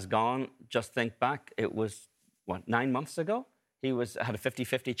has gone, just think back. It was, 9 months ago? He had a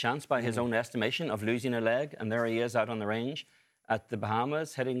 50-50 chance by his own estimation of losing a leg, and there he is out on the range at the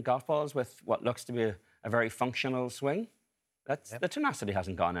Bahamas, hitting golf balls with what looks to be a very functional swing. The tenacity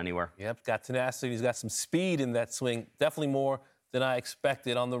hasn't gone anywhere. Yep, got tenacity. He's got some speed in that swing. Definitely more than I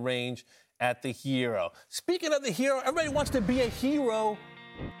expected on the range at the Hero. Speaking of the Hero, everybody wants to be a hero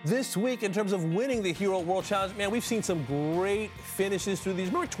this week in terms of winning the Hero World Challenge. Man, we've seen some great finishes through these.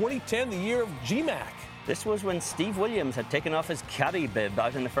 Remember 2010, the year of GMAC? This was when Steve Williams had taken off his caddy bib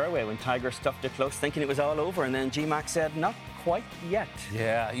out in the fairway when Tiger stuffed it close, thinking it was all over, and then GMAC said, not quite yet.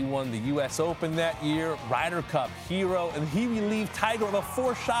 Yeah, he won the U.S. Open that year, Ryder Cup Hero, and he relieved Tiger of a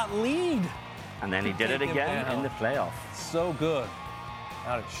 4-shot lead. And then he did it again in the playoff. So good.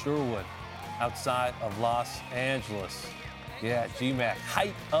 Out at Sherwood, outside of Los Angeles. Yeah, GMAC,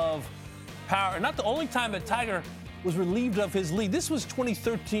 height of power. Not the only time that Tiger was relieved of his lead. This was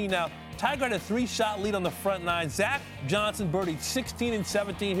 2013 now. Tiger had a 3-shot lead on the front nine. Zach Johnson birdied 16 and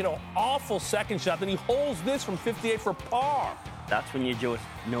 17, hit an awful second shot. Then he holds this from 58 for par. That's when you just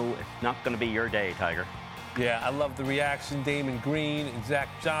know it's not going to be your day, Tiger. Yeah, I love the reaction. Damon Green and Zach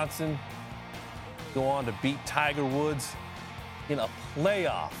Johnson go on to beat Tiger Woods in a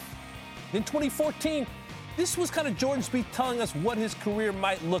playoff. In 2014, this was kind of Jordan Spieth telling us what his career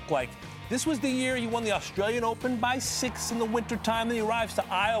might look like. This was the year he won the Australian Open by 6 in the wintertime. Then he arrives to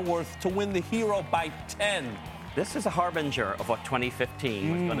Isleworth to win the Hero by 10. This is a harbinger of what 2015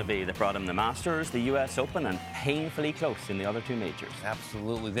 was going to be. They brought him the Masters, the U.S. Open, and painfully close in the other two majors.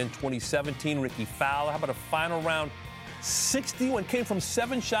 Absolutely. Then 2017, Ricky Fowler. How about a final round 61? Came from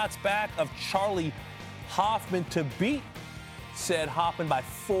 7 shots back of Charlie Hoffman to beat said Hoffman by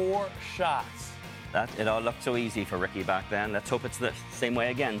 4 shots. It all looked so easy for Ricky back then. Let's hope it's the same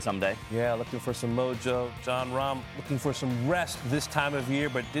way again someday. Yeah, looking for some mojo. Jon Rahm looking for some rest this time of year,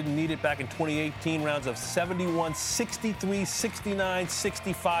 but didn't need it back in 2018. Rounds of 71, 63, 69,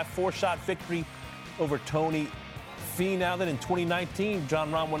 65. 4-shot victory over Tony Finau. Then in 2019,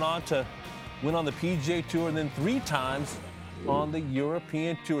 Jon Rahm went on to win on the PGA Tour and then 3 times on the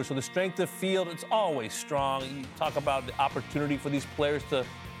European Tour. So the strength of field, it's always strong. You talk about the opportunity for these players to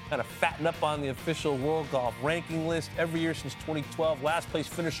kind of fatten up on the official World Golf ranking list. Every year since 2012, last place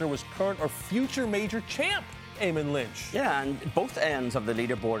finisher was current or future major champ Eamon Lynch. Yeah, and both ends of the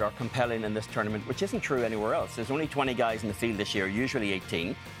leaderboard are compelling in this tournament, which isn't true anywhere else. There's only 20 guys in the field this year, usually 18.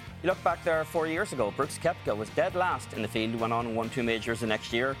 You look back there 4 years ago, Brooks Koepka was dead last in the field, went on and won 2 majors the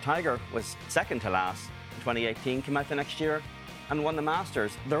next year. Tiger was second to last in 2018, came out the next year and won the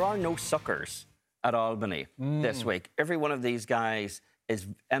Masters. There are no suckers at Albany this week. Every one of these guys is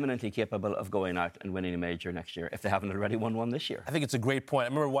eminently capable of going out and winning a major next year if they haven't already won one this year. I think it's a great point. I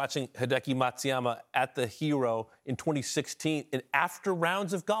remember watching Hideki Matsuyama at the Hero in 2016, and after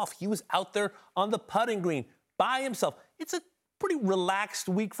rounds of golf, he was out there on the putting green by himself. It's a pretty relaxed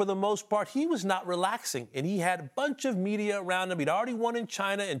week for the most part. He was not relaxing, and he had a bunch of media around him. He'd already won in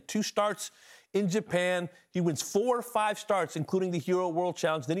China and 2 starts in Japan. He wins 4 or 5 starts, including the Hero World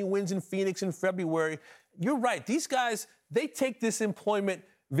Challenge. Then he wins in Phoenix in February. You're right. These guys, they take this employment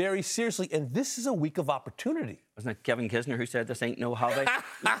very seriously, and this is a week of opportunity. Wasn't it Kevin Kisner who said this ain't no hobby?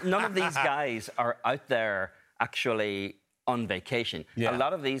 None of these guys are out there actually on vacation. Yeah. A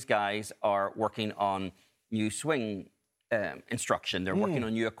lot of these guys are working on new swing instruction. They're working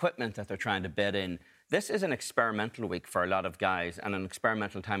on new equipment that they're trying to bed in. This is an experimental week for a lot of guys and an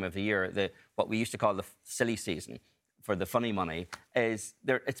experimental time of the year, what we used to call the silly season. for the funny money is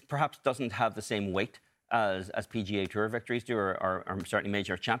it perhaps doesn't have the same weight as PGA Tour victories do, or certainly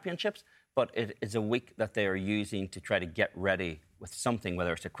major championships, but it is a week that they are using to try to get ready with something,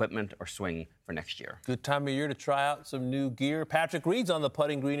 whether it's equipment or swing, for next year. Good time of year to try out some new gear. Patrick Reed's on the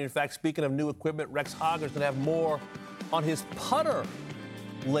putting green. In fact, speaking of new equipment, Rex Hogger's going to have more on his putter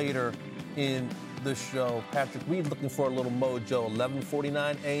later in the show. Patrick Reed looking for a little mojo.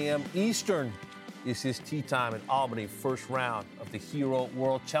 11:49 a.m. Eastern is his tee time in Albany, first round of the Hero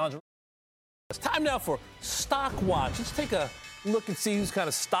World Challenge. It's time now for Stock Watch. Let's take a look and see whose kind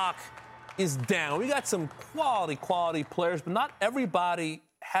of stock is down. We got some quality players, but not everybody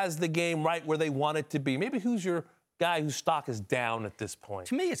has the game right where they want it to be. Maybe who's your guy whose stock is down at this point?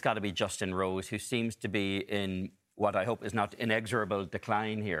 To me, it's got to be Justin Rose, who seems to be in what I hope is not inexorable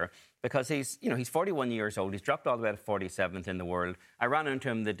decline here, because he's 41 years old. He's dropped all the way to 47th in the world. I ran into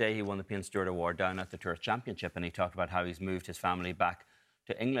him the day he won the Payne Stewart Award down at the Tour Championship, and he talked about how he's moved his family back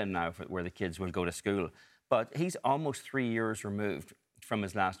to England now, where the kids will go to school. But he's almost 3 years removed from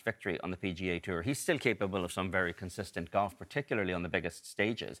his last victory on the PGA Tour. He's still capable of some very consistent golf, particularly on the biggest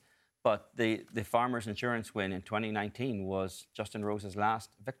stages. But the Farmers Insurance win in 2019 was Justin Rose's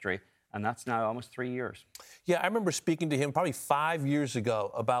last victory, and that's now almost 3 years. Yeah, I remember speaking to him probably 5 years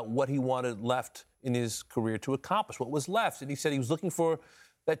ago about what he wanted left in his career to accomplish, what was left. And he said he was looking for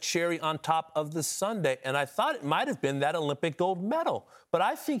that cherry on top of the sundae. And I thought it might have been that Olympic gold medal. But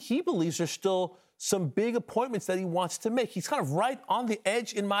I think he believes there's still some big appointments that he wants to make. He's kind of right on the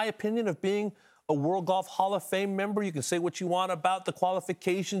edge, in my opinion, of being a World Golf Hall of Fame member. You can say what you want about the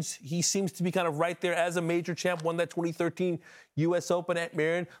qualifications. He seems to be kind of right there as a major champ, won that 2013 U.S. Open at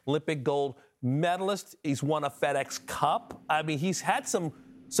Merion, Olympic gold medalist. He's won a FedEx Cup. I mean, he's had some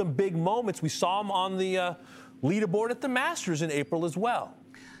big moments. We saw him on the leaderboard at the Masters in April as well.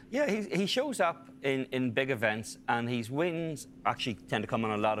 Yeah, he shows up in big events, and his wins actually tend to come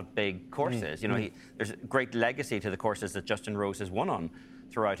on a lot of big courses. There's a great legacy to the courses that Justin Rose has won on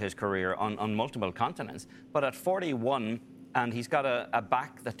throughout his career on multiple continents. But at 41, and he's got a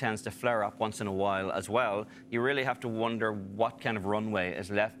back that tends to flare up once in a while as well, you really have to wonder what kind of runway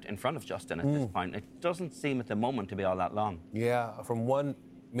is left in front of Justin at this point. It doesn't seem at the moment to be all that long. Yeah, from one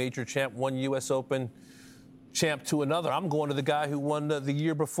major champ, one U.S. Open champ to another. I'm going to the guy who won the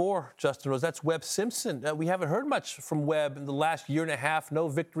year before Justin Rose. That's Webb Simpson. We haven't heard much from Webb in the last year and a half. No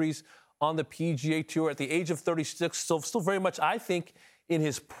victories on the PGA Tour at the age of 36. Still very much, I think, in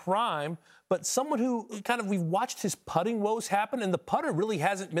his prime. But someone who we've watched his putting woes happen, and the putter really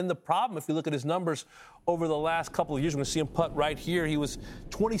hasn't been the problem. If you look at his numbers over the last couple of years, we're going to see him putt right here. He was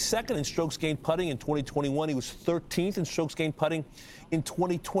 22nd in strokes gained putting in 2021. He was 13th in strokes gained putting in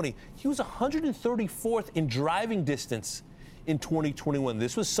 2020. He was 134th in driving distance in 2021.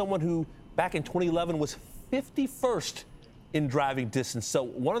 This was someone who, back in 2011, was 51st in driving distance. So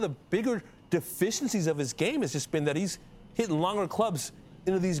one of the bigger deficiencies of his game has just been that he's hitting longer clubs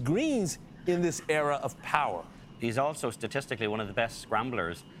into these greens in this era of power. He's also statistically one of the best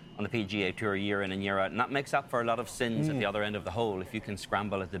scramblers on the PGA Tour year in and year out, and that makes up for a lot of sins at the other end of the hole if you can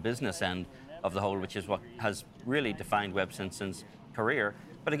scramble at the business end of the hole, which is what has really defined Webb Simpson's career.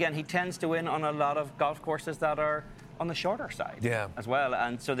 But again, he tends to win on a lot of golf courses that are on the shorter side as well.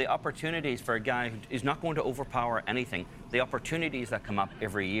 And so the opportunities for a guy who is not going to overpower anything, the opportunities that come up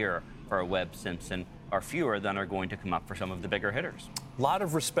every year for a Webb Simpson are fewer than are going to come up for some of the bigger hitters. A lot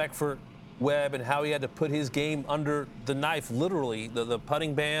of respect for Webb and how he had to put his game under the knife, literally. The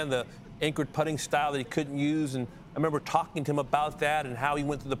putting ban, the anchored putting style that he couldn't use. And I remember talking to him about that and how he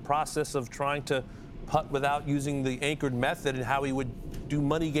went through the process of trying to putt without using the anchored method, and how he would do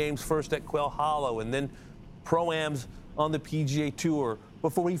money games first at Quail Hollow and then Pro-Ams on the PGA Tour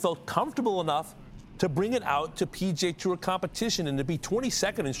before he felt comfortable enough to bring it out to PGA Tour competition. And to be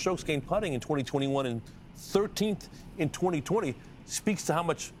 22nd in strokes gained putting in 2021 and 13th in 2020 speaks to how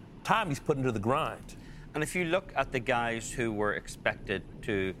much time he's put into the grind. And if you look at the guys who were expected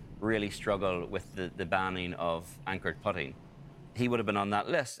to really struggle with the banning of anchored putting, he would have been on that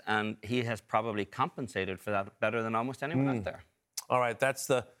list, and he has probably compensated for that better than almost anyone out there. All right, that's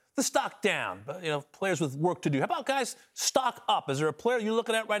the stock down, but players with work to do. How about guys stock up? Is there a player you're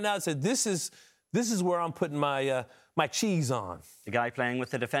looking at right now that said, this is where I'm putting my cheese on? The guy playing with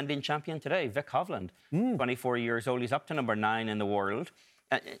the defending champion today, Vic Hovland, 24 years old. He's up to number 9 in the world.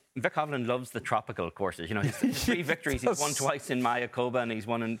 Vic Hovland loves the tropical courses. His 3 victories. He's won twice in Mayakoba, and he's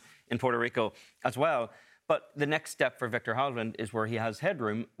won in Puerto Rico as well. But the next step for Victor Hovland is where he has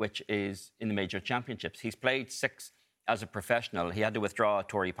headroom, which is in the major championships. He's played 6 as a professional. He had to withdraw at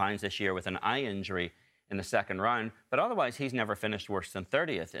Torrey Pines this year with an eye injury in the second round. But otherwise, he's never finished worse than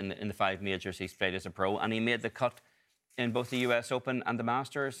 30th in the 5 majors he's played as a pro. And he made the cut in both the US Open and the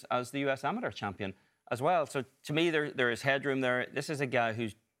Masters as the US Amateur champion as well. So to me, there is headroom there. This is a guy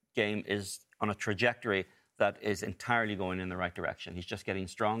whose game is on a trajectory that is entirely going in the right direction. He's just getting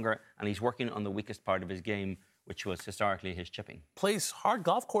stronger, and he's working on the weakest part of his game, which was historically his chipping. Plays hard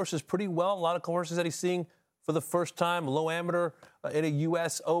golf courses pretty well. A lot of courses that he's seeing for the first time, low amateur in a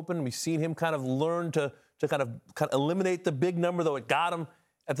U.S. Open. We've seen him kind of learn to kind of eliminate the big number, though it got him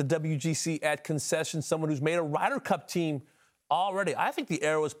at the WGC at concession. Someone who's made a Ryder Cup team already. I think the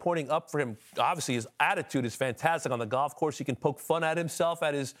arrow is pointing up for him. Obviously, his attitude is fantastic on the golf course. He can poke fun at himself,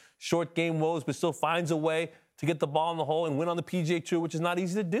 at his short game woes, but still finds a way to get the ball in the hole and win on the PGA Tour, which is not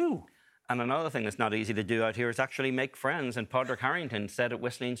easy to do. And another thing that's not easy to do out here is actually make friends. And Padraig Harrington said at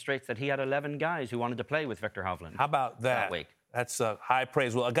Whistling Straits that he had 11 guys who wanted to play with Viktor Hovland. How about that week? That's high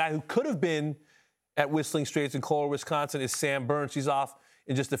praise. Well, a guy who could have been at Whistling Straits in Kohler, Wisconsin is Sam Burns. He's off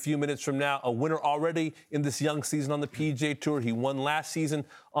in just a few minutes from now. A winner already in this young season on the PGA Tour. He won last season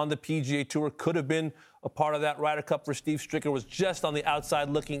on the PGA Tour. Could have been a part of that Ryder Cup for Steve Stricker. Was just on the outside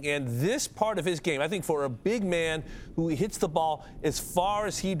looking in. This part of his game, I think for a big man who hits the ball as far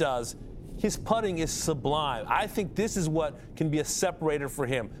as he does, his putting is sublime. I think this is what can be a separator for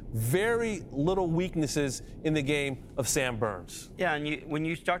him. Very little weaknesses in the game of Sam Burns. Yeah, and when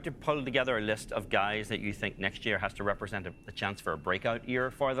you start to pull together a list of guys that you think next year has to represent a chance for a breakout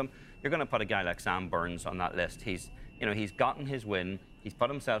year for them, you're going to put a guy like Sam Burns on that list. He's gotten his win. He's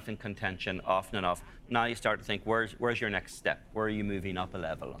put himself in contention often enough. Now you start to think, where's your next step? Where are you moving up a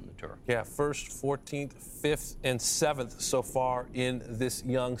level on the tour? Yeah, 1st, 14th, 5th, and 7th so far in this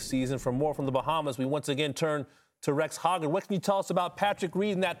young season. For more from the Bahamas, we once again turn to Rex Hoggard. What can you tell us about Patrick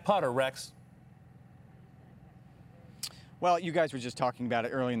Reed and that putter, Rex? Well, you guys were just talking about it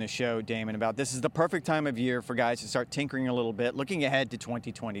early in the show, Damon, about this is the perfect time of year for guys to start tinkering a little bit, looking ahead to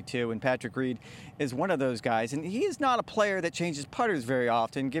 2022. And Patrick Reed is one of those guys. And he is not a player that changes putters very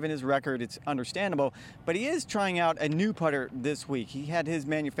often. Given his record, it's understandable. But he is trying out a new putter this week. He had his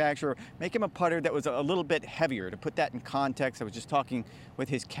manufacturer make him a putter that was a little bit heavier. To put that in context, I was just talking with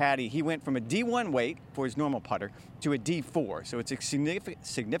his caddy. He went from a D1 weight for his normal putter to a D4. So it's a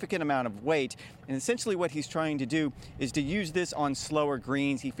significant amount of weight. And essentially what he's trying to do is to use this on slower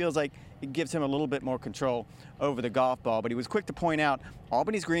greens. He feels like it gives him a little bit more control over the golf ball. But he was quick to point out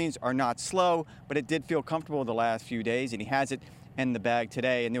Albany's greens are not slow, but it did feel comfortable the last few days, and he has it in the bag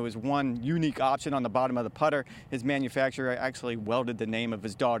today. And there was one unique option on the bottom of the putter. His manufacturer actually welded the name of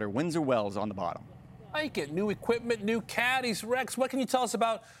his daughter, Windsor Wells, on the bottom. I get new equipment, new caddies. Rex, what can you tell us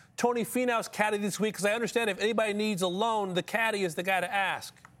about Tony Finau's caddy this week? Because I understand if anybody needs a loan, the caddy is the guy to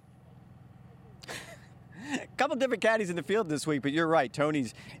ask. A couple different caddies in the field this week, but you're right.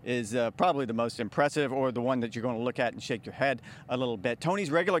 Tony's is probably the most impressive, or the one that you're going to look at and shake your head a little bit.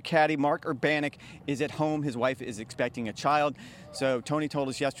 Tony's regular caddy, Mark Urbanek, is at home. His wife is expecting a child. So Tony told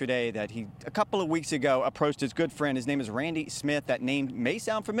us yesterday that he, a couple of weeks ago, approached his good friend. His name is Randy Smith. That name may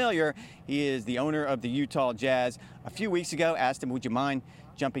sound familiar. He is the owner of the Utah Jazz. A few weeks ago, asked him, would you mind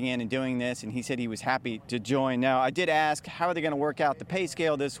jumping in and doing this, and he said he was happy to join. Now, I did ask, how are they going to work out the pay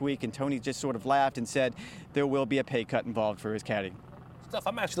scale this week? And Tony just sort of laughed and said there will be a pay cut involved for his caddy.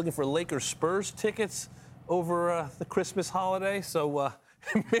 I'm actually looking for Lakers Spurs tickets over the Christmas holiday, so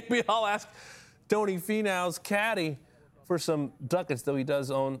maybe I'll ask Tony Finau's caddy for some ducats, though he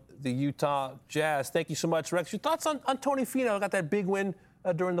does own the Utah Jazz. Thank you so much, Rex. Your thoughts on Tony Finau? Got that big win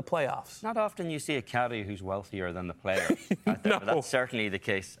during the playoffs. Not often you see a caddy who's wealthier than the player out there, but that's certainly the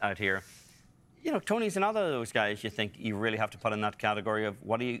case out here. You know, Tony's another of those guys you think you really have to put in that category of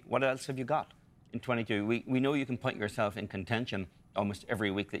what else have you got in 22? We know you can put yourself in contention almost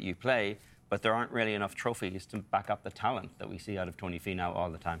every week that you play, but there aren't really enough trophies to back up the talent that we see out of Tony Finau all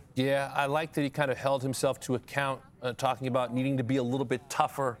the time. Yeah, I like that he kind of held himself to account, talking about needing to be a little bit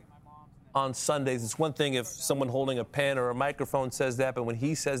tougher on Sundays. It's one thing if someone holding a pen or a microphone says that, but when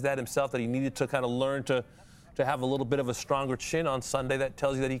he says that himself, that he needed to kind of learn to have a little bit of a stronger chin on Sunday, that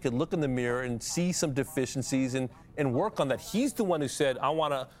tells you that he could look in the mirror and see some deficiencies and work on that. He's the one who said, I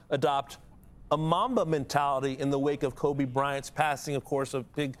want to adopt a Mamba mentality in the wake of Kobe Bryant's passing. Of course, a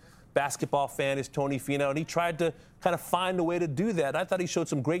big basketball fan is Tony Finau, and he tried to kind of find a way to do that. I thought he showed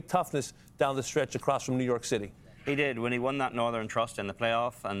some great toughness down the stretch across from New York City. He did. When he won that Northern Trust in the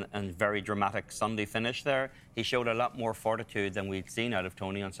playoff and very dramatic Sunday finish there, he showed a lot more fortitude than we'd seen out of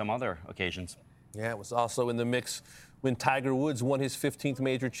Tony on some other occasions. Yeah, it was also in the mix when Tiger Woods won his 15th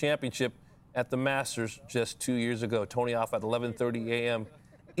major championship at the Masters just 2 years ago. Tony off at 11:30 a.m.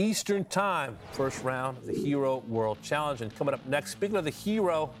 Eastern Time, first round of the Hero World Challenge. And coming up next, speaking of the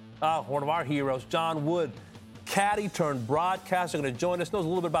hero, one of our heroes, John Wood, caddy turned broadcaster, going to join us, knows a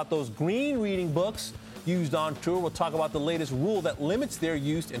little bit about those green reading books used on tour. We'll talk about the latest rule that limits their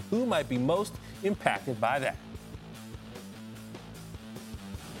use and who might be most impacted by that.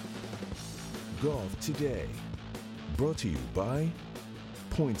 Golf Today, brought to you by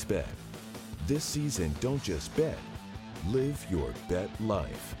PointsBet. This season, don't just bet, live your bet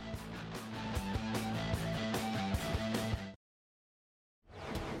life.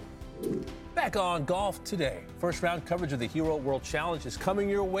 Back on Golf Today. First round coverage of the Hero World Challenge is coming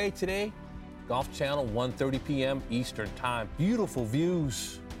your way today. Golf Channel, 1:30 p.m. Eastern Time. Beautiful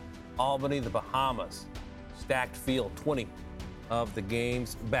views. Albany, the Bahamas. Stacked field, 20 of the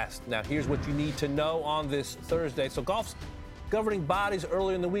game's best. Now, here's what you need to know on this Thursday. So, golf's governing bodies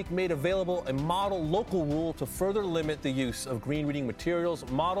earlier in the week made available a model local rule to further limit the use of green reading materials.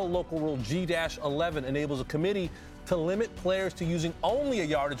 Model local rule G-11 enables a committee to limit players to using only a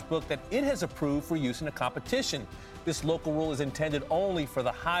yardage book that it has approved for use in a competition. This local rule is intended only for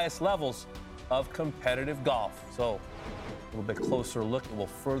the highest levels of competitive golf. So, a little bit closer look. It will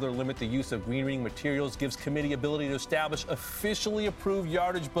further limit the use of green reading materials, gives committee ability to establish officially approved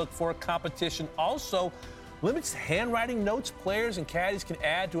yardage book for a competition. Also, limits handwriting notes players and caddies can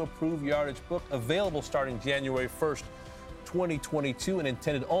add to approved yardage book, available starting January 1st, 2022, and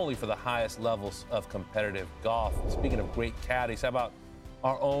intended only for the highest levels of competitive golf. Speaking of great caddies, how about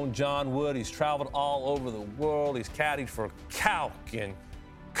our own John Wood? He's traveled all over the world. He's caddied for Kauk and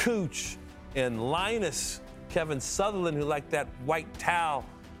Cooch and Linus, Kevin Sutherland, who liked that white towel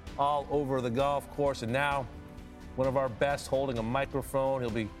all over the golf course. And now, one of our best holding a microphone. He'll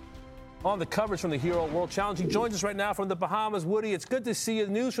be on the coverage from the Hero World Challenge. He joins us right now from the Bahamas. Woody, it's good to see you.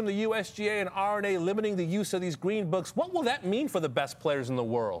 News from the USGA and R&A limiting the use of these green books. What will that mean for the best players in the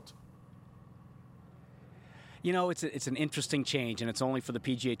world? You know, it's an interesting change, and it's only for the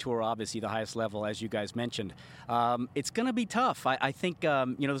PGA Tour, obviously, the highest level, as you guys mentioned. It's going to be tough. I think,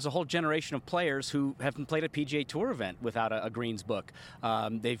 there's a whole generation of players who haven't played a PGA Tour event without a greens book.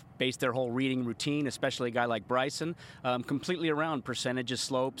 They've based their whole reading routine, especially a guy like Bryson, completely around percentages,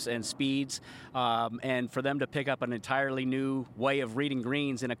 slopes, and speeds. And for them to pick up an entirely new way of reading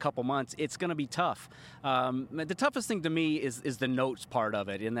greens in a couple months, it's going to be tough. The toughest thing to me is the notes part of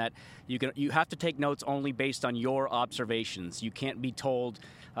it, in that you have to take notes only based on your observations. You can't be told,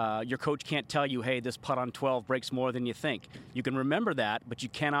 your coach can't tell you, hey, this putt on 12 breaks more than you think. You can remember that, but you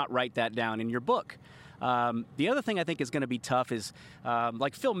cannot write that down in your book. The other thing I think is going to be tough is,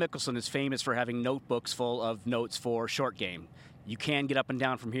 like Phil Mickelson is famous for having notebooks full of notes for short game. You can get up and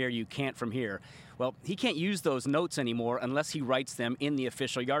down from here, you can't from here. Well, he can't use those notes anymore unless he writes them in the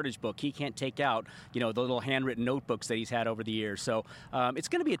official yardage book. He can't take out, the little handwritten notebooks that he's had over the years. So it's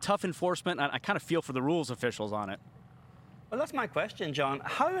going to be a tough enforcement. I kind of feel for the rules officials on it. Well, that's my question, John.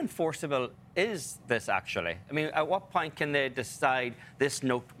 How enforceable is this actually? I mean, at what point can they decide this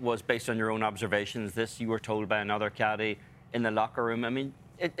note was based on your own observations, this you were told by another caddy in the locker room? I mean,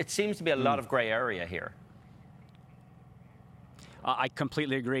 it seems to be a lot of gray area here. I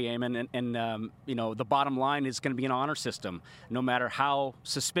completely agree, Eamon. And the bottom line is going to be an honor system. No matter how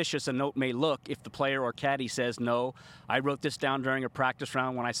suspicious a note may look, if the player or caddy says, no, I wrote this down during a practice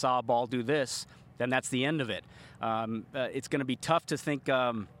round when I saw a ball do this, then that's the end of it. It's going to be tough to think,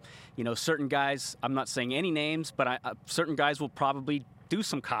 certain guys, I'm not saying any names, but certain guys will probably do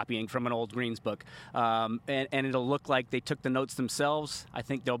some copying from an old greens book, and it'll look like they took the notes themselves. I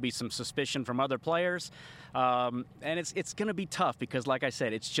think there'll be some suspicion from other players, and it's going to be tough because, like I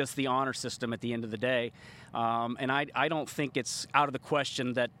said, it's just the honor system at the end of the day, and I don't think it's out of the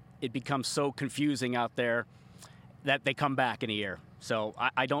question that it becomes so confusing out there that they come back in a year. So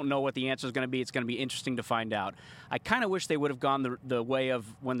I don't know what the answer is going to be. It's going to be interesting to find out. I kind of wish they would have gone the way of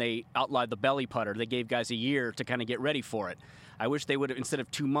when they outlawed the belly putter. They gave guys a year to kind of get ready for it. I wish they would have, instead of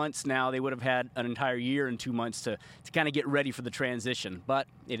 2 months now, they would have had an entire year and 2 months to kind of get ready for the transition. But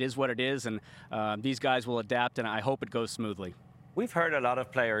it is what it is, and these guys will adapt, and I hope it goes smoothly. We've heard a lot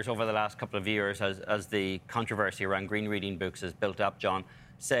of players over the last couple of years, as the controversy around green reading books has built up, John,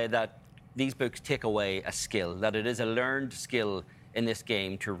 say that these books take away a skill, that it is a learned skill in this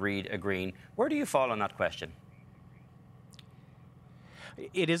game to read a green. Where do you fall on that question?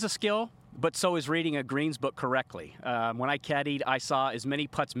 It is a skill, but so is reading a greens book correctly. When I caddied, I saw as many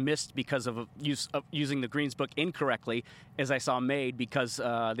putts missed because of using the greens book incorrectly as I saw made because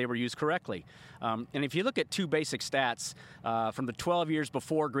they were used correctly. And if you look at two basic stats, from the 12 years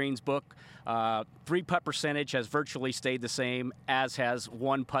before greens book, 3-putt percentage has virtually stayed the same, as has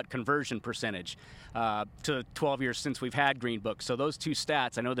 1-putt conversion percentage to 12 years since we've had green book. So those two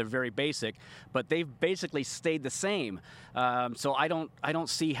stats, I know they're very basic, but they've basically stayed the same. So I don't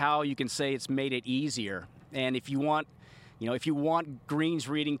see how you can say it's made it easier. And if you want If you want greens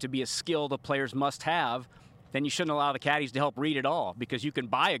reading to be a skill the players must have, then you shouldn't allow the caddies to help read at all, because you can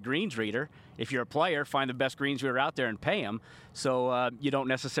buy a greens reader if you're a player, find the best greens reader out there and pay them. So you don't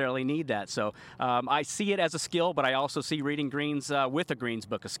necessarily need that. So I see it as a skill, but I also see reading greens with a greens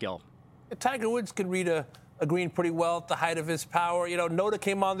book a skill. Tiger Woods could read a green pretty well at the height of his power. Noda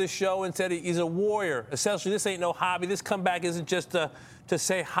came on this show and said he's a warrior. Essentially, this ain't no hobby. This comeback isn't just to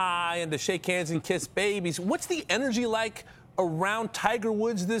say hi and to shake hands and kiss babies. What's the energy like around Tiger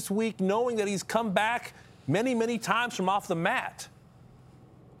Woods this week, knowing that he's come back many, many times from off the mat?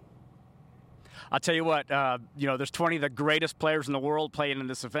 I'll tell you what, there's 20 of the greatest players in the world playing in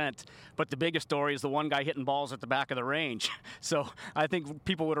this event, but the biggest story is the one guy hitting balls at the back of the range. So I think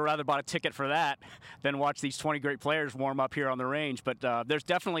people would have rather bought a ticket for that than watch these 20 great players warm up here on the range. But there's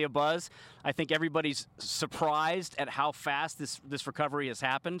definitely a buzz. I think everybody's surprised at how fast this recovery has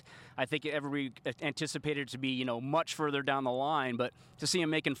happened. I think everybody anticipated it to be, much further down the line, but to see him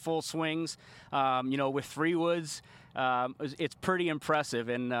making full swings, with 3 woods, it's pretty impressive,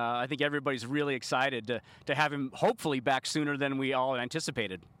 and I think everybody's really excited to have him hopefully back sooner than we all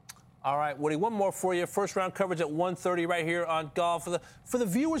anticipated. All right, Woody, one more for you. First round coverage at 1:30 right here on Golf. For the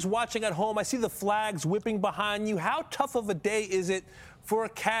viewers watching at home, I see the flags whipping behind you. How tough of a day is it for a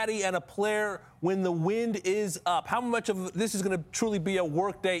caddy and a player when the wind is up? How much of this is going to truly be a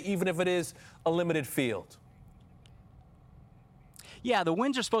work day, even if it is a limited field? Yeah, the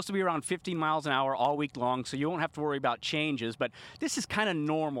winds are supposed to be around 15 miles an hour all week long, so you won't have to worry about changes, but this is kind of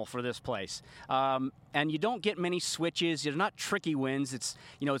normal for this place. And you don't get many switches. They're not tricky winds. It's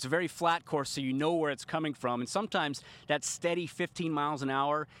a very flat course, so you know where it's coming from. And sometimes that steady 15 miles an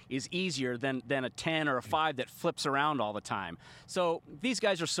hour is easier than a 10 or a 5 that flips around all the time. So these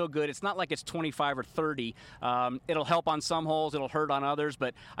guys are so good. It's not like it's 25 or 30. It'll help on some holes. It'll hurt on others.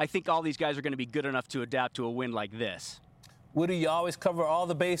 But I think all these guys are going to be good enough to adapt to a wind like this. Woody, you always cover all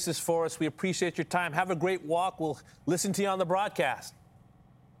the bases for us. We appreciate your time. Have a great walk. We'll listen to you on the broadcast.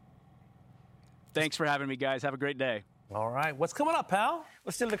 Thanks for having me, guys. Have a great day. All right. What's coming up, pal?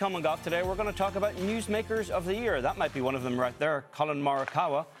 Well, still to come on Golf Today, we're going to talk about Newsmakers of the Year. That might be one of them right there, Colin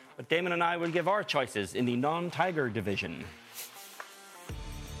Morikawa. But Damon and I will give our choices in the non-Tiger division.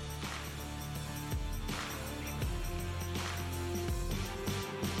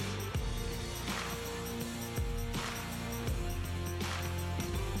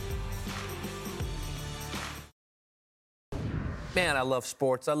 Man, I love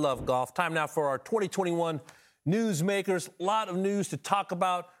sports. I love golf. Time now for our 2021 Newsmakers. A lot of news to talk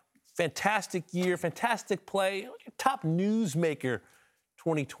about. Fantastic year, fantastic play. Your top newsmaker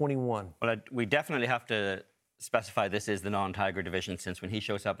 2021. Well, we definitely have to specify this is the non-Tiger division, since when he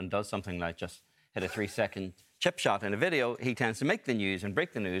shows up and does something like just hit a 3-second chip shot in a video, he tends to make the news and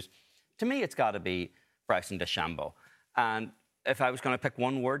break the news. To me, it's got to be Bryson DeChambeau. And if I was going to pick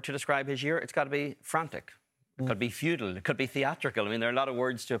one word to describe his year, it's got to be frantic. It could be futile. It could be theatrical. I mean, there are a lot of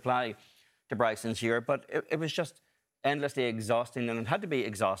words to apply to Bryson's year, but it was just endlessly exhausting, and it had to be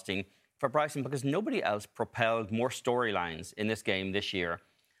exhausting for Bryson because nobody else propelled more storylines in this game this year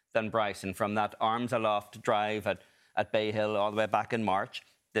than Bryson. From that arms aloft drive at Bay Hill all the way back in March,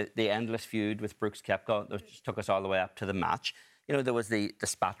 the endless feud with Brooks Koepka that just took us all the way up to the match. There was the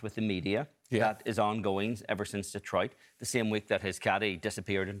spat with the media that is ongoing ever since Detroit, the same week that his caddy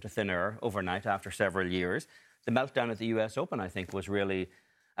disappeared into thin air overnight after several years. The meltdown at the US Open, I think, was really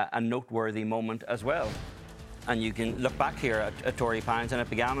a noteworthy moment as well. And you can look back here at Torrey Pines, and it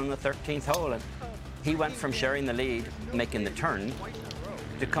began on the 13th hole. And he went from sharing the lead, making the turn,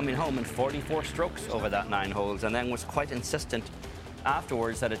 to coming home in 44 strokes over that 9 holes, and then was quite insistent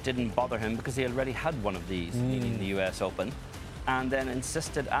afterwards that it didn't bother him because he already had one of these, meaning the US Open, and then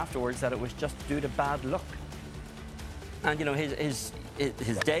insisted afterwards that it was just due to bad luck. And,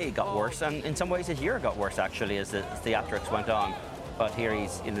 his day got worse, and in some ways his year got worse, actually, as the theatrics went on. But here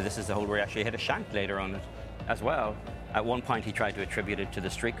this is the hole where he actually hit a shank later on it as well. At one point he tried to attribute it to the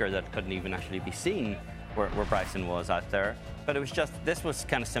streaker that couldn't even actually be seen where Bryson was out there. But this was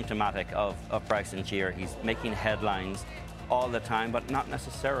kind of symptomatic of Bryson's year. He's making headlines all the time, but not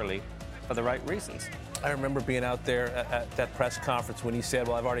necessarily for the right reasons. I remember being out there at that press conference when he said,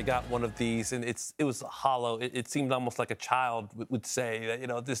 well, I've already got one of these, and it was hollow. It seemed almost like a child would say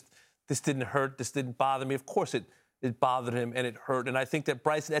that, this didn't hurt, this didn't bother me. Of course it bothered him and it hurt. And I think that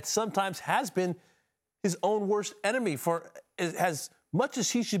Bryson at sometimes has been his own worst enemy for as much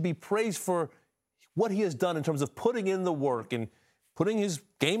as he should be praised for what he has done in terms of putting in the work and putting his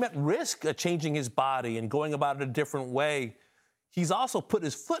game at risk, changing his body and going about it a different way. He's also put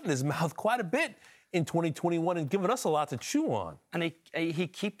his foot in his mouth quite a bit in 2021 and given us a lot to chew on. And he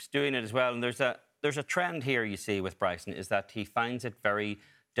keeps doing it as well. And there's there's a trend here you see with Bryson is that he finds it very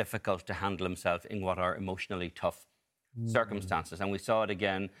difficult to handle himself in what are emotionally tough circumstances. And we saw it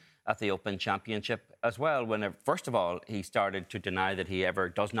again at the Open Championship as well, when, first of all, he started to deny that he ever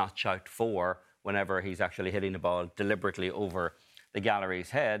does not shout four whenever he's actually hitting the ball deliberately over the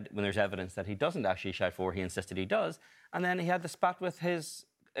gallery's head. When there's evidence that he doesn't actually shout four, he insisted he does. And then he had the spat with his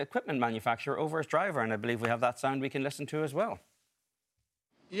equipment manufacturer over his driver, and I believe we have that sound we can listen to as well.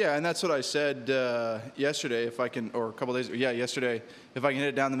 Yeah, and that's what I said yesterday, if I can, or a couple days, yesterday, if I can hit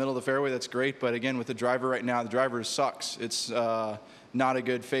it down the middle of the fairway, that's great. But again, with the driver right now, the driver sucks. It's not a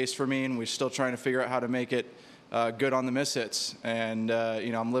good face for me, and we're still trying to figure out how to make it good on the mishits. And,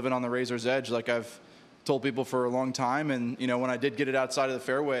 I'm living on the razor's edge like I've told people for a long time. And, when I did get it outside of the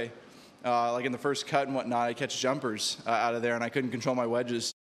fairway, like in the first cut and whatnot, I catch jumpers out of there, and I couldn't control my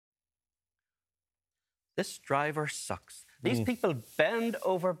wedges. This driver sucks. These people bend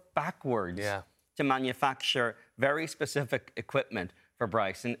over backwards to manufacture very specific equipment for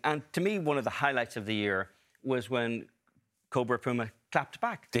Bryson. And to me, one of the highlights of the year was when Cobra Puma clapped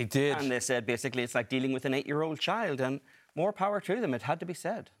back. They did. And they said, basically, it's like dealing with an 8-year-old child, and more power to them. It had to be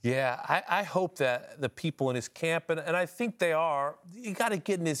said. Yeah, I hope that the people in his camp, and I think they are, you got to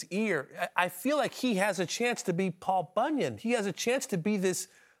get in his ear. I feel like he has a chance to be Paul Bunyan. He has a chance to be this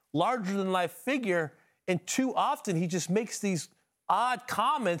larger-than-life figure, and too often he just makes these odd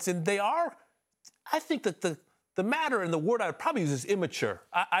comments, and they are, I think that the matter, and the word I would probably use is immature.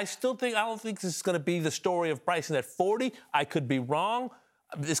 I don't think this is going to be the story of Bryson at 40. I could be wrong.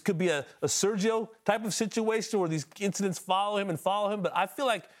 This could be a Sergio type of situation where these incidents follow him. But I feel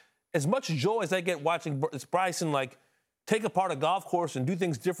like as much joy as I get watching Bryson, like, take apart a golf course and do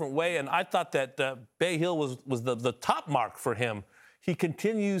things different way, and I thought that Bay Hill was the top mark for him. He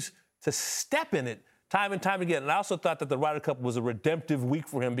continues to step in it time and time again. And I also thought that the Ryder Cup was a redemptive week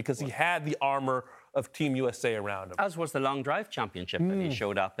for him because he had the armor of Team USA around him. As was the Long Drive Championship that he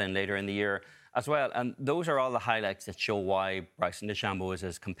showed up in later in the year as well. And those are all the highlights that show why Bryson DeChambeau is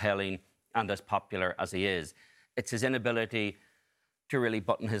as compelling and as popular as he is. It's his inability to really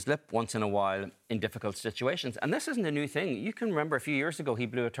button his lip once in a while in difficult situations. And this isn't a new thing. You can remember a few years ago, he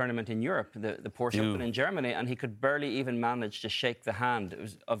blew a tournament in Europe, the Porsche Open in Germany, and he could barely even manage to shake the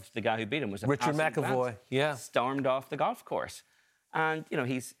hand of the guy who beat him. It was Richard McAvoy. Yeah. Stormed off the golf course. And,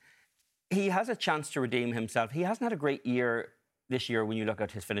 he has a chance to redeem himself. He hasn't had a great year this year when you look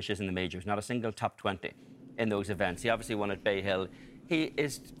at his finishes in the majors. Not a single top 20 in those events. He obviously won at Bay Hill. He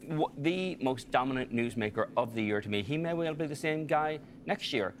is the most dominant newsmaker of the year to me. He may well be the same guy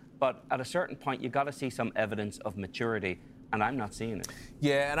next year, but at a certain point, you've got to see some evidence of maturity, and I'm not seeing it.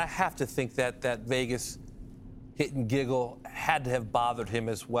 Yeah, and I have to think that Vegas hit and giggle had to have bothered him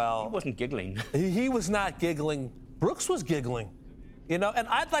as well. He wasn't giggling. He was not giggling. Brooks was giggling, and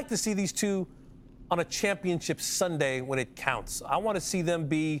I'd like to see these two on a championship Sunday when it counts. I want to see them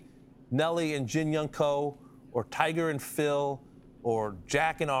be Nelly and Jin Young Ko, or Tiger and Phil, or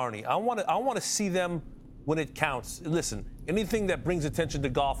Jack and Arnie. I want to see them when it counts. Listen, anything that brings attention to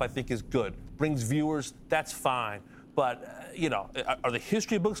golf, I think, is good. Brings viewers, that's fine. But, are the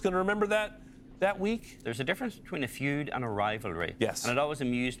history books going to remember that week? There's a difference between a feud and a rivalry. Yes. And it always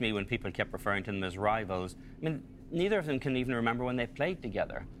amused me when people kept referring to them as rivals. I mean, neither of them can even remember when they played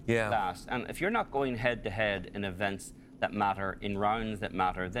together last. And if you're not going head-to-head in events that matter, in rounds that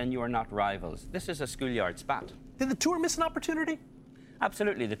matter, then you are not rivals. This is a schoolyard spat. Did the Tour miss an opportunity?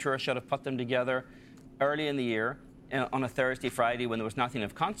 Absolutely. The Tour should have put them together early in the year on a Thursday, Friday, when there was nothing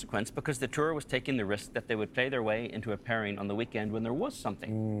of consequence, because the Tour was taking the risk that they would play their way into a pairing on the weekend when there was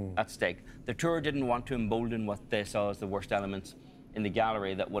something at stake. The Tour didn't want to embolden what they saw as the worst elements in the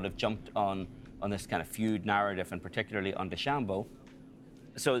gallery that would have jumped on this kind of feud narrative, and particularly on DeChambeau.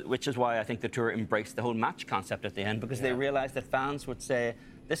 So, which is why I think the Tour embraced the whole match concept at the end, because they realized that fans would say,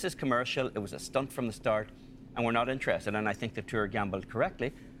 this is commercial, it was a stunt from the start, and we're not interested. And I think the Tour gambled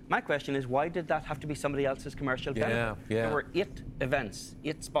correctly. My question is, why did that have to be somebody else's commercial benefit? There were 8 events,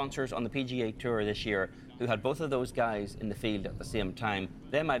 8 sponsors on the PGA Tour this year who had both of those guys in the field at the same time.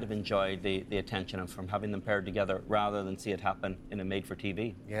 They might have enjoyed the attention from having them paired together rather than see it happen in a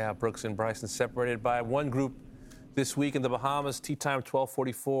made-for-TV. Yeah, Brooks and Bryson separated by one group this week in the Bahamas. Tee time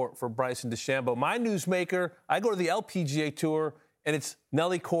 12:44 for Bryson DeChambeau. My newsmaker, I go to the LPGA Tour, and it's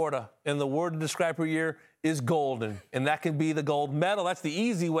Nelly Korda. And the word to describe her year is golden. And that can be the gold medal. That's the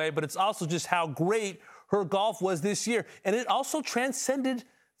easy way, but it's also just how great her golf was this year. And it also transcended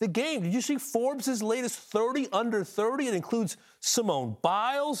the game. Did you see Forbes' latest 30 under 30? It includes Simone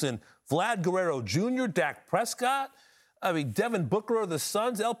Biles and Vlad Guerrero Jr., Dak Prescott. Devin Booker of the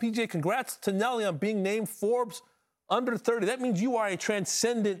Suns. LPGA, congrats to Nelly on being named Forbes under 30. That means you are a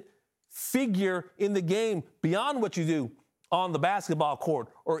transcendent figure in the game beyond what you do on the basketball court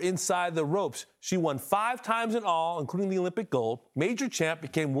or inside the ropes. She won 5 times in all, including the Olympic gold, major champ,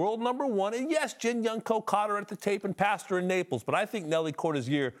 became world number 1, and yes, Jin Young Ko caught her at the tape and passed her in Naples, but I think Nelly Korda's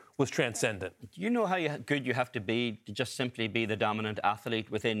year was transcendent. Do you know how good you have to be to just simply be the dominant athlete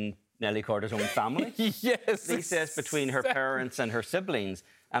within Nelly Korda's own family? Yes. These days, between her parents and her siblings,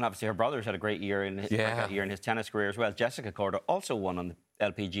 and obviously her brother's had a great year in his tennis career as well. Jessica Korda also won on the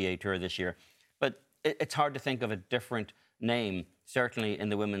LPGA Tour this year. But it's hard to think of a different name, certainly in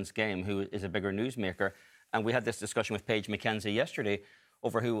the women's game, who is a bigger newsmaker. And we had this discussion with Paige McKenzie yesterday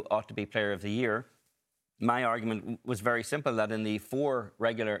over who ought to be Player of the Year. My argument was very simple, that in the 4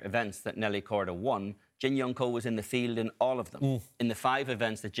 regular events that Nelly Korda won, Jin Young Ko was in the field in all of them. In the 5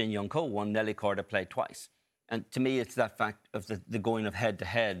 events that Jin Young Ko won, Nelly Korda played twice. And to me, it's that fact of the going of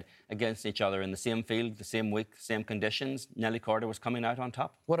head-to-head against each other in the same field, the same week, same conditions. Nelly Korda was coming out on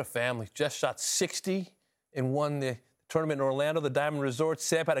top. What a family. Jess shot 60 and won the tournament in Orlando, the Diamond Resort.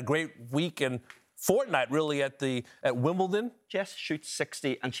 Seb had a great week and fortnight, really, at Wimbledon. Jess shoots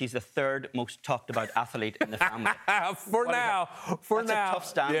 60, and she's the 3rd most talked about athlete in the family. For now. That's a tough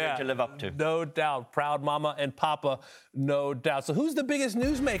standard to live up to. No doubt. Proud mama and papa, no doubt. So who's the biggest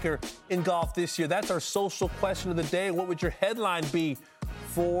newsmaker in golf this year? That's our social question of the day. What would your headline be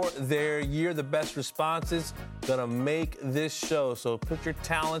for their year? The best responses gonna make this show. So put your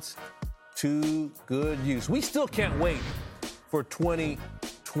talents to good use. We still can't wait for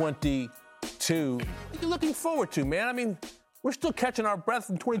 2022. What are you looking forward to, man? I mean, we're still catching our breath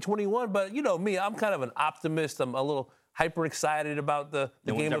from 2021, but you know me, I'm kind of an optimist. I'm a little hyper excited about the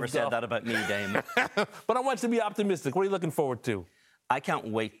game of golf. No one's ever said that about me, Dame. But I want you to be optimistic. What are you looking forward to? I can't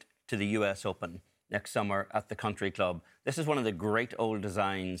wait to the US Open next summer at the Country Club. This is one of the great old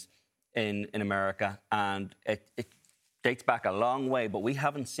designs in America, and it dates back a long way, but we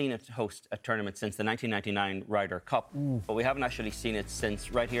haven't seen it host a tournament since the 1999 Ryder Cup. But we haven't actually seen it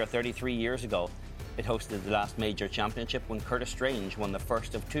since right here 33 years ago. It hosted the last major championship when Curtis Strange won the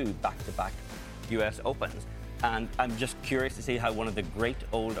first of 2 back-to-back US Opens. And I'm just curious to see how one of the great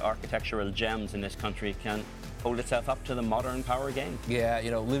old architectural gems in this country can hold itself up to the modern power game. Yeah,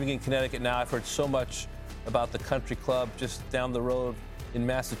 you know, living in Connecticut now, I've heard so much about the Country Club just down the road in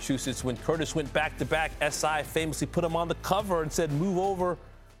Massachusetts. When Curtis went back-to-back, SI famously put him on the cover and said, move over,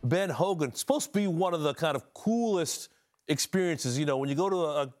 Ben Hogan. It's supposed to be one of the kind of coolest experiences. You know, when you go to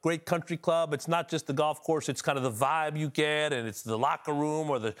a great country club, it's not just the golf course, it's kind of the vibe you get, and it's the locker room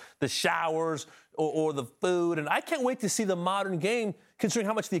or the showers or the food. And I can't wait to see the modern game, considering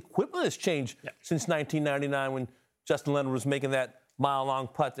how much the equipment has changed since 1999 when Justin Leonard was making that mile-long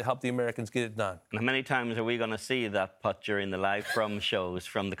putt to help the Americans get it done. And how many times are we going to see that putt during the live from shows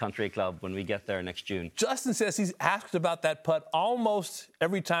from the Country Club when we get there next June? Justin says he's asked about that putt almost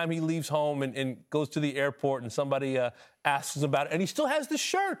every time he leaves home and goes to the airport and somebody asks him about it. And he still has the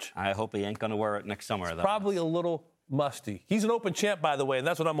shirt. I hope he ain't going to wear it next summer, though. Probably a little musty. He's an Open champ, by the way, and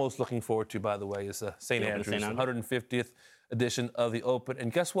that's what I'm most looking forward to, by the way, is St. Andrews, 150th edition of the Open.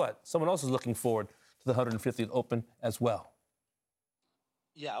 And guess what? Someone else is looking forward to the 150th Open as well.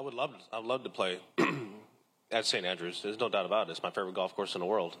 Yeah, I'd love to play at St. Andrews. There's no doubt about it. It's my favorite golf course in the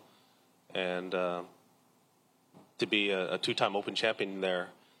world. And to be a 2-time Open champion there,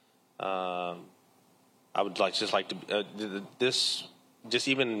 I would just like to just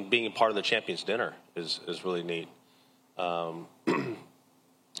even being a part of the Champions Dinner is really neat.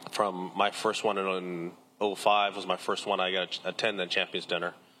 From my first one in 2005 was my first one I got to attend the Champions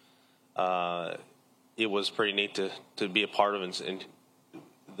Dinner. It was pretty neat to be a part of it. And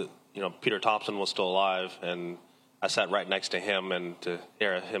Peter Thompson was still alive, and I sat right next to him, and to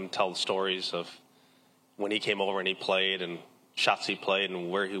hear him tell the stories of when he came over and he played and shots he played and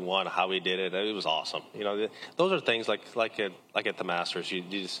where he won, how he did it. It was awesome. You know, those are things like at the Masters.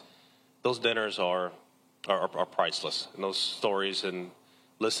 Those dinners are priceless, and those stories, and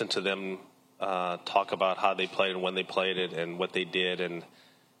listen to them talk about how they played and when they played it and what they did, and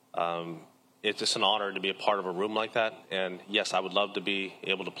it's just an honor to be a part of a room like that. And yes, I would love to be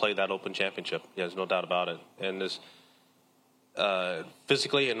able to play that Open Championship. Yeah, there's no doubt about it. And this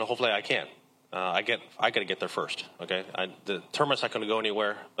physically, and hopefully I can. I got to get there first. Okay, the tournament's not going to go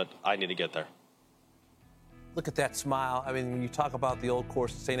anywhere, but I need to get there. Look at that smile. I mean, when you talk about the old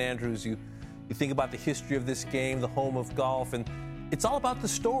course, St. Andrews, you think about the history of this game, the home of golf, and it's all about the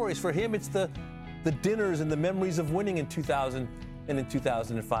stories. For him, it's the dinners and the memories of winning in 2000 and in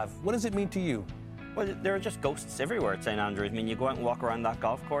 2005. What does it mean to you? Well, there are just ghosts everywhere at St. Andrews. I mean, you go out and walk around that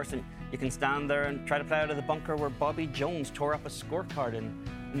golf course, and you can stand there and try to play out of the bunker where Bobby Jones tore up a scorecard in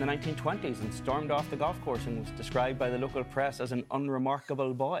the 1920s and stormed off the golf course and was described by the local press as an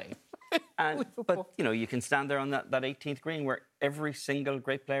unremarkable boy. But, you can stand there on that 18th green where every single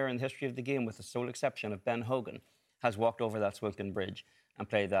great player in the history of the game, with the sole exception of Ben Hogan, has walked over that Swilcan Bridge and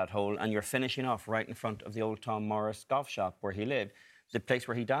played that hole. And you're finishing off right in front of the old Tom Morris golf shop where he lived. The place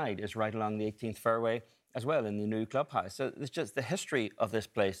where he died is right along the 18th fairway as well, in the new clubhouse. So it's just the history of this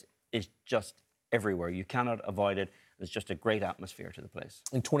place is just everywhere. You cannot avoid it. It's just a great atmosphere to the place.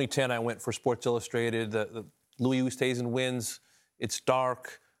 In 2010, I went for Sports Illustrated. The Louis Oosthuizen wins. It's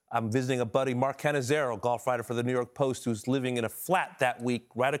dark. I'm visiting a buddy, Mark Cannizzaro, golf writer for the New York Post, who's living in a flat that week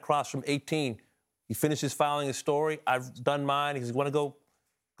right across from 18. He finishes filing his story. I've done mine. He says, want to go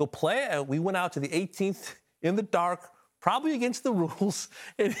play? And we went out to the 18th in the dark, probably against the rules,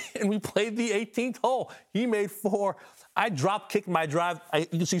 and we played the 18th hole. He made 4. I drop-kicked my drive. You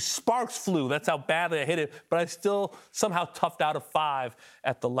can see sparks flew. That's how badly I hit it, but I still somehow toughed out a 5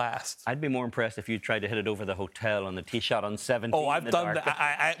 at the last. I'd be more impressed if you tried to hit it over the hotel on the tee shot on 17. Oh, I've done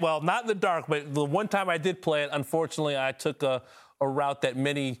that. Well, not in the dark, but the one time I did play it, unfortunately, I took a route that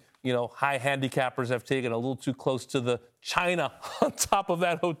many high handicappers have taken, a little too close to the china on top of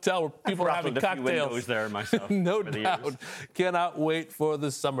that hotel where people are having cocktails. I've windows there myself. No doubt. Cannot wait for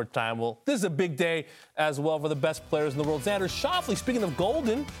the summertime. Well, this is a big day as well for the best players in the world. Xander Schauffele, speaking of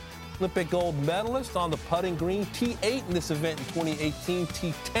golden, Olympic gold medalist on the putting green, T8 in this event in 2018,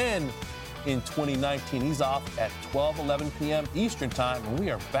 T10 in 2019. He's off at 12:11 p.m. Eastern Time, and we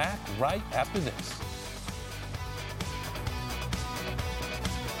are back right after this.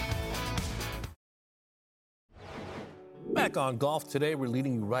 Back on Golf Today, we're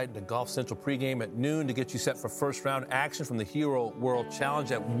leading you right into Golf Central pregame at noon to get you set for first round action from the Hero World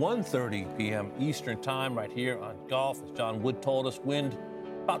Challenge at 1:30 p.m. Eastern Time right here on Golf. As John Wood told us, wind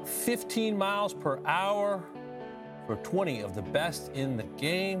about 15 miles per hour for 20 of the best in the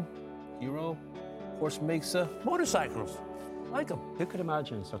game. Hero, of course, makes motorcycles. Like them. Who could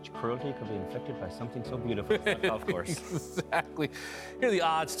imagine such cruelty could be inflicted by something so beautiful as a golf course? Exactly. Here are the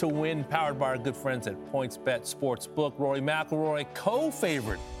odds to win, powered by our good friends at PointsBet Sportsbook. Rory McIlroy,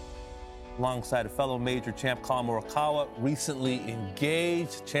 co-favorite, alongside a fellow major champ, Collin Morikawa, recently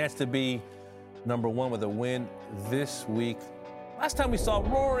engaged. Chance to be number 1 with a win this week. Last time we saw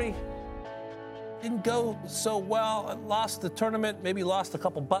Rory, didn't go so well. Lost the tournament, maybe lost a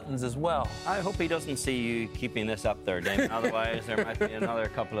couple buttons as well. I hope he doesn't see you keeping this up there, Damon. Otherwise, there might be another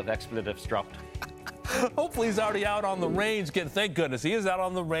couple of expletives dropped. Hopefully he's already out on the range. Thank goodness he is out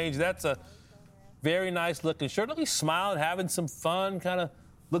on the range. That's a very nice looking shirt. Look, he's smiling, having some fun, kind of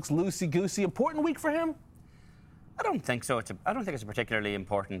looks loosey-goosey. Important week for him? I don't think so. I don't think it's a particularly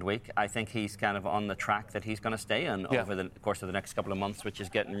important week. I think he's kind of on the track that he's going to stay on over the course of the next couple of months, which is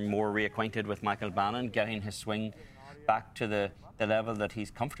getting more reacquainted with Michael Bannon, getting his swing back to the level that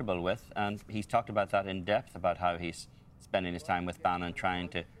he's comfortable with. And he's talked about that in depth, about how he's spending his time with Bannon, trying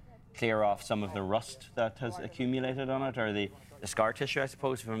to clear off some of the rust that has accumulated on it, or the scar tissue, I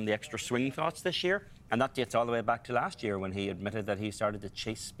suppose, from the extra swing thoughts this year. And that dates all the way back to last year when he admitted that he started to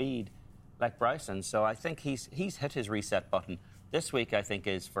chase speed like Bryson. So I think he's hit his reset button. This week, I think,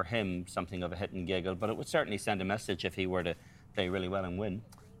 is for him something of a hit and giggle, but it would certainly send a message if he were to play really well and win.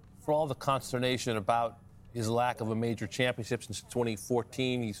 For all the consternation about his lack of a major championship since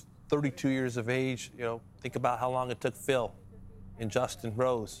 2014, he's 32 years of age. Think about how long it took Phil and Justin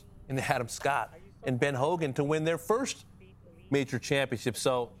Rose and Adam Scott and Ben Hogan to win their first major championship.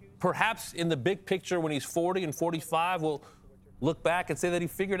 So perhaps in the big picture, when he's 40 and 45, we'll look back and say that he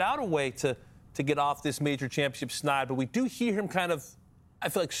figured out a way to get off this major championship snide. But we do hear him kind of, I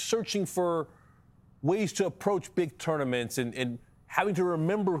feel like, searching for ways to approach big tournaments and having to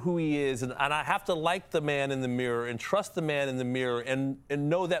remember who he is. And I have to like the man in the mirror and trust the man in the mirror and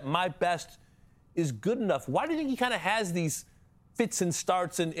know that my best is good enough. Why do you think he kind of has these fits and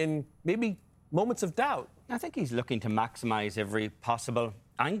starts and maybe moments of doubt? I think he's looking to maximize every possible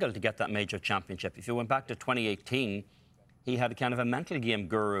angle to get that major championship. If you went back to 2018, he had kind of a mental game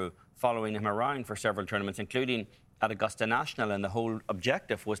guru following him around for several tournaments, including at Augusta National, and the whole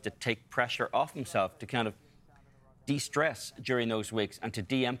objective was to take pressure off himself, to kind of de-stress during those weeks and to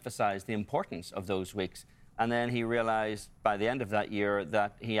de-emphasize the importance of those weeks. And then he realized by the end of that year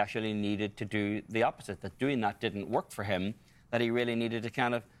that he actually needed to do the opposite, that doing that didn't work for him, that he really needed to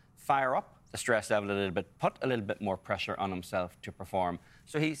kind of fire up the stress level a little bit, put a little bit more pressure on himself to perform.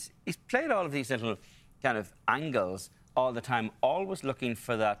 So he's played all of these little kind of angles all the time, always looking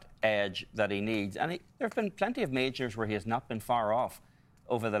for that edge that he needs. And there have been plenty of majors where he has not been far off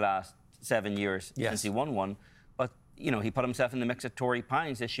over the last 7 years since he won one. But, he put himself in the mix at Torrey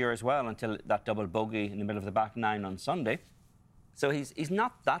Pines this year as well until that double bogey in the middle of the back nine on Sunday. So he's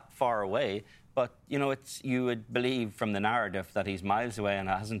not that far away. But, you know, you would believe from the narrative that he's miles away and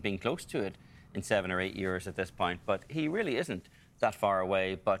hasn't been close to it in 7 or 8 years at this point. But he really isn't that far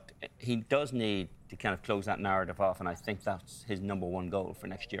away. But he does need to kind of close that narrative off, and I think that's his #1 goal for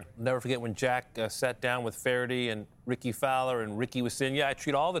next year. Never forget when Jack sat down with Faraday and Ricky Fowler, and Ricky was saying, yeah, I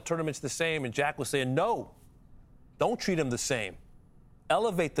treat all the tournaments the same, and Jack was saying, no, don't treat them the same.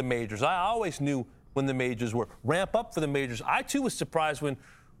 Elevate the majors. I always knew when the majors were. Ramp up for the majors. I, too, was surprised when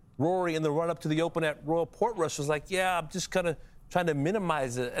Rory, in the run-up to the Open at Royal Portrush, was like, yeah, I'm just kind of trying to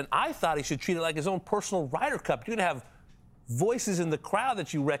minimize it. And I thought he should treat it like his own personal Ryder Cup. You're going to have voices in the crowd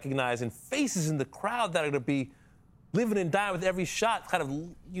that you recognize and faces in the crowd that are going to be living and dying with every shot. Kind of,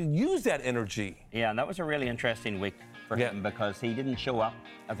 you use that energy. Yeah, and that was a really interesting week for him because he didn't show up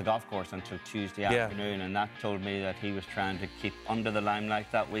at the golf course until Tuesday afternoon, and that told me that he was trying to keep under the limelight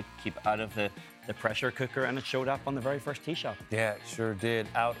that week, keep out of the pressure cooker, and it showed up on the very first tee shot. Yeah, it sure did.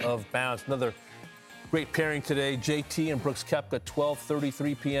 Out of bounds. Another great pairing today. JT and Brooks Koepka,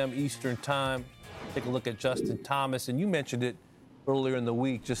 12:33 p.m. Eastern Time. Take a look at Justin Thomas, and you mentioned it earlier in the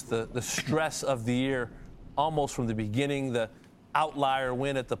week, just the stress of the year almost from the beginning. The outlier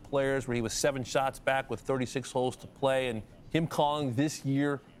win at the Players where he was 7 shots back with 36 holes to play, and him calling this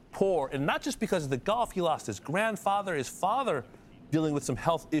year poor. And not just because of the golf, he lost his grandfather, his father dealing with some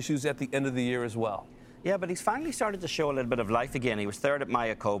health issues at the end of the year as well. Yeah, but he's finally started to show a little bit of life again. He was 3rd at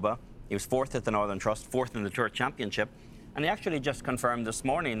Mayakoba. He was 4th at the Northern Trust, 4th in the Tour Championship. And he actually just confirmed this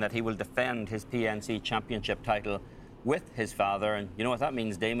morning that he will defend his PNC Championship title with his father. And you know what that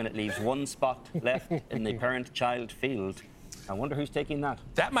means, Damon? It leaves 1 spot left in the parent-child field. I wonder who's taking that.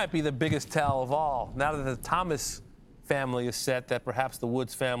 That might be the biggest tell of all. Now that the Thomas family is set, that perhaps the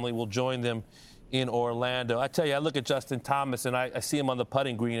Woods family will join them in Orlando. I tell you, I look at Justin Thomas, and I see him on the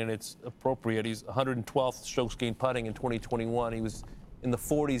putting green, and it's appropriate. He's 112th strokes gained putting in 2021. He was in the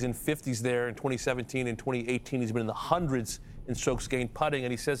 40s and 50s there in 2017 and 2018. He's been in the hundreds in strokes gained putting,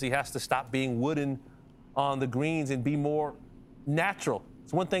 and he says he has to stop being wooden on the greens and be more natural.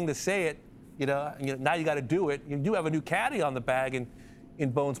 It's one thing to say it, now you got to do it. You do have a new caddy on the bag, and in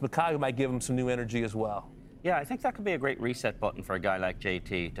Bones Mackay, who might give him some new energy as well. Yeah, I think that could be a great reset button for a guy like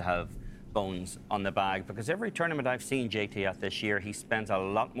JT to have Bones on the bag, because every tournament I've seen JT at this year, he spends a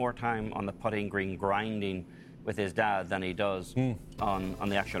lot more time on the putting green grinding with his dad than he does on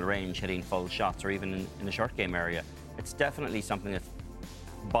the actual range, hitting full shots or even in the short game area. It's definitely something that's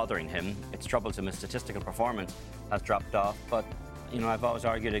bothering him. It's troublesome. His statistical performance has dropped off, but I've always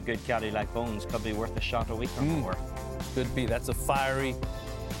argued a good caddy like Bones could be worth a shot a week or more. Could be. That's a fiery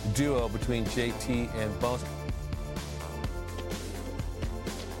duo between JT and Bones.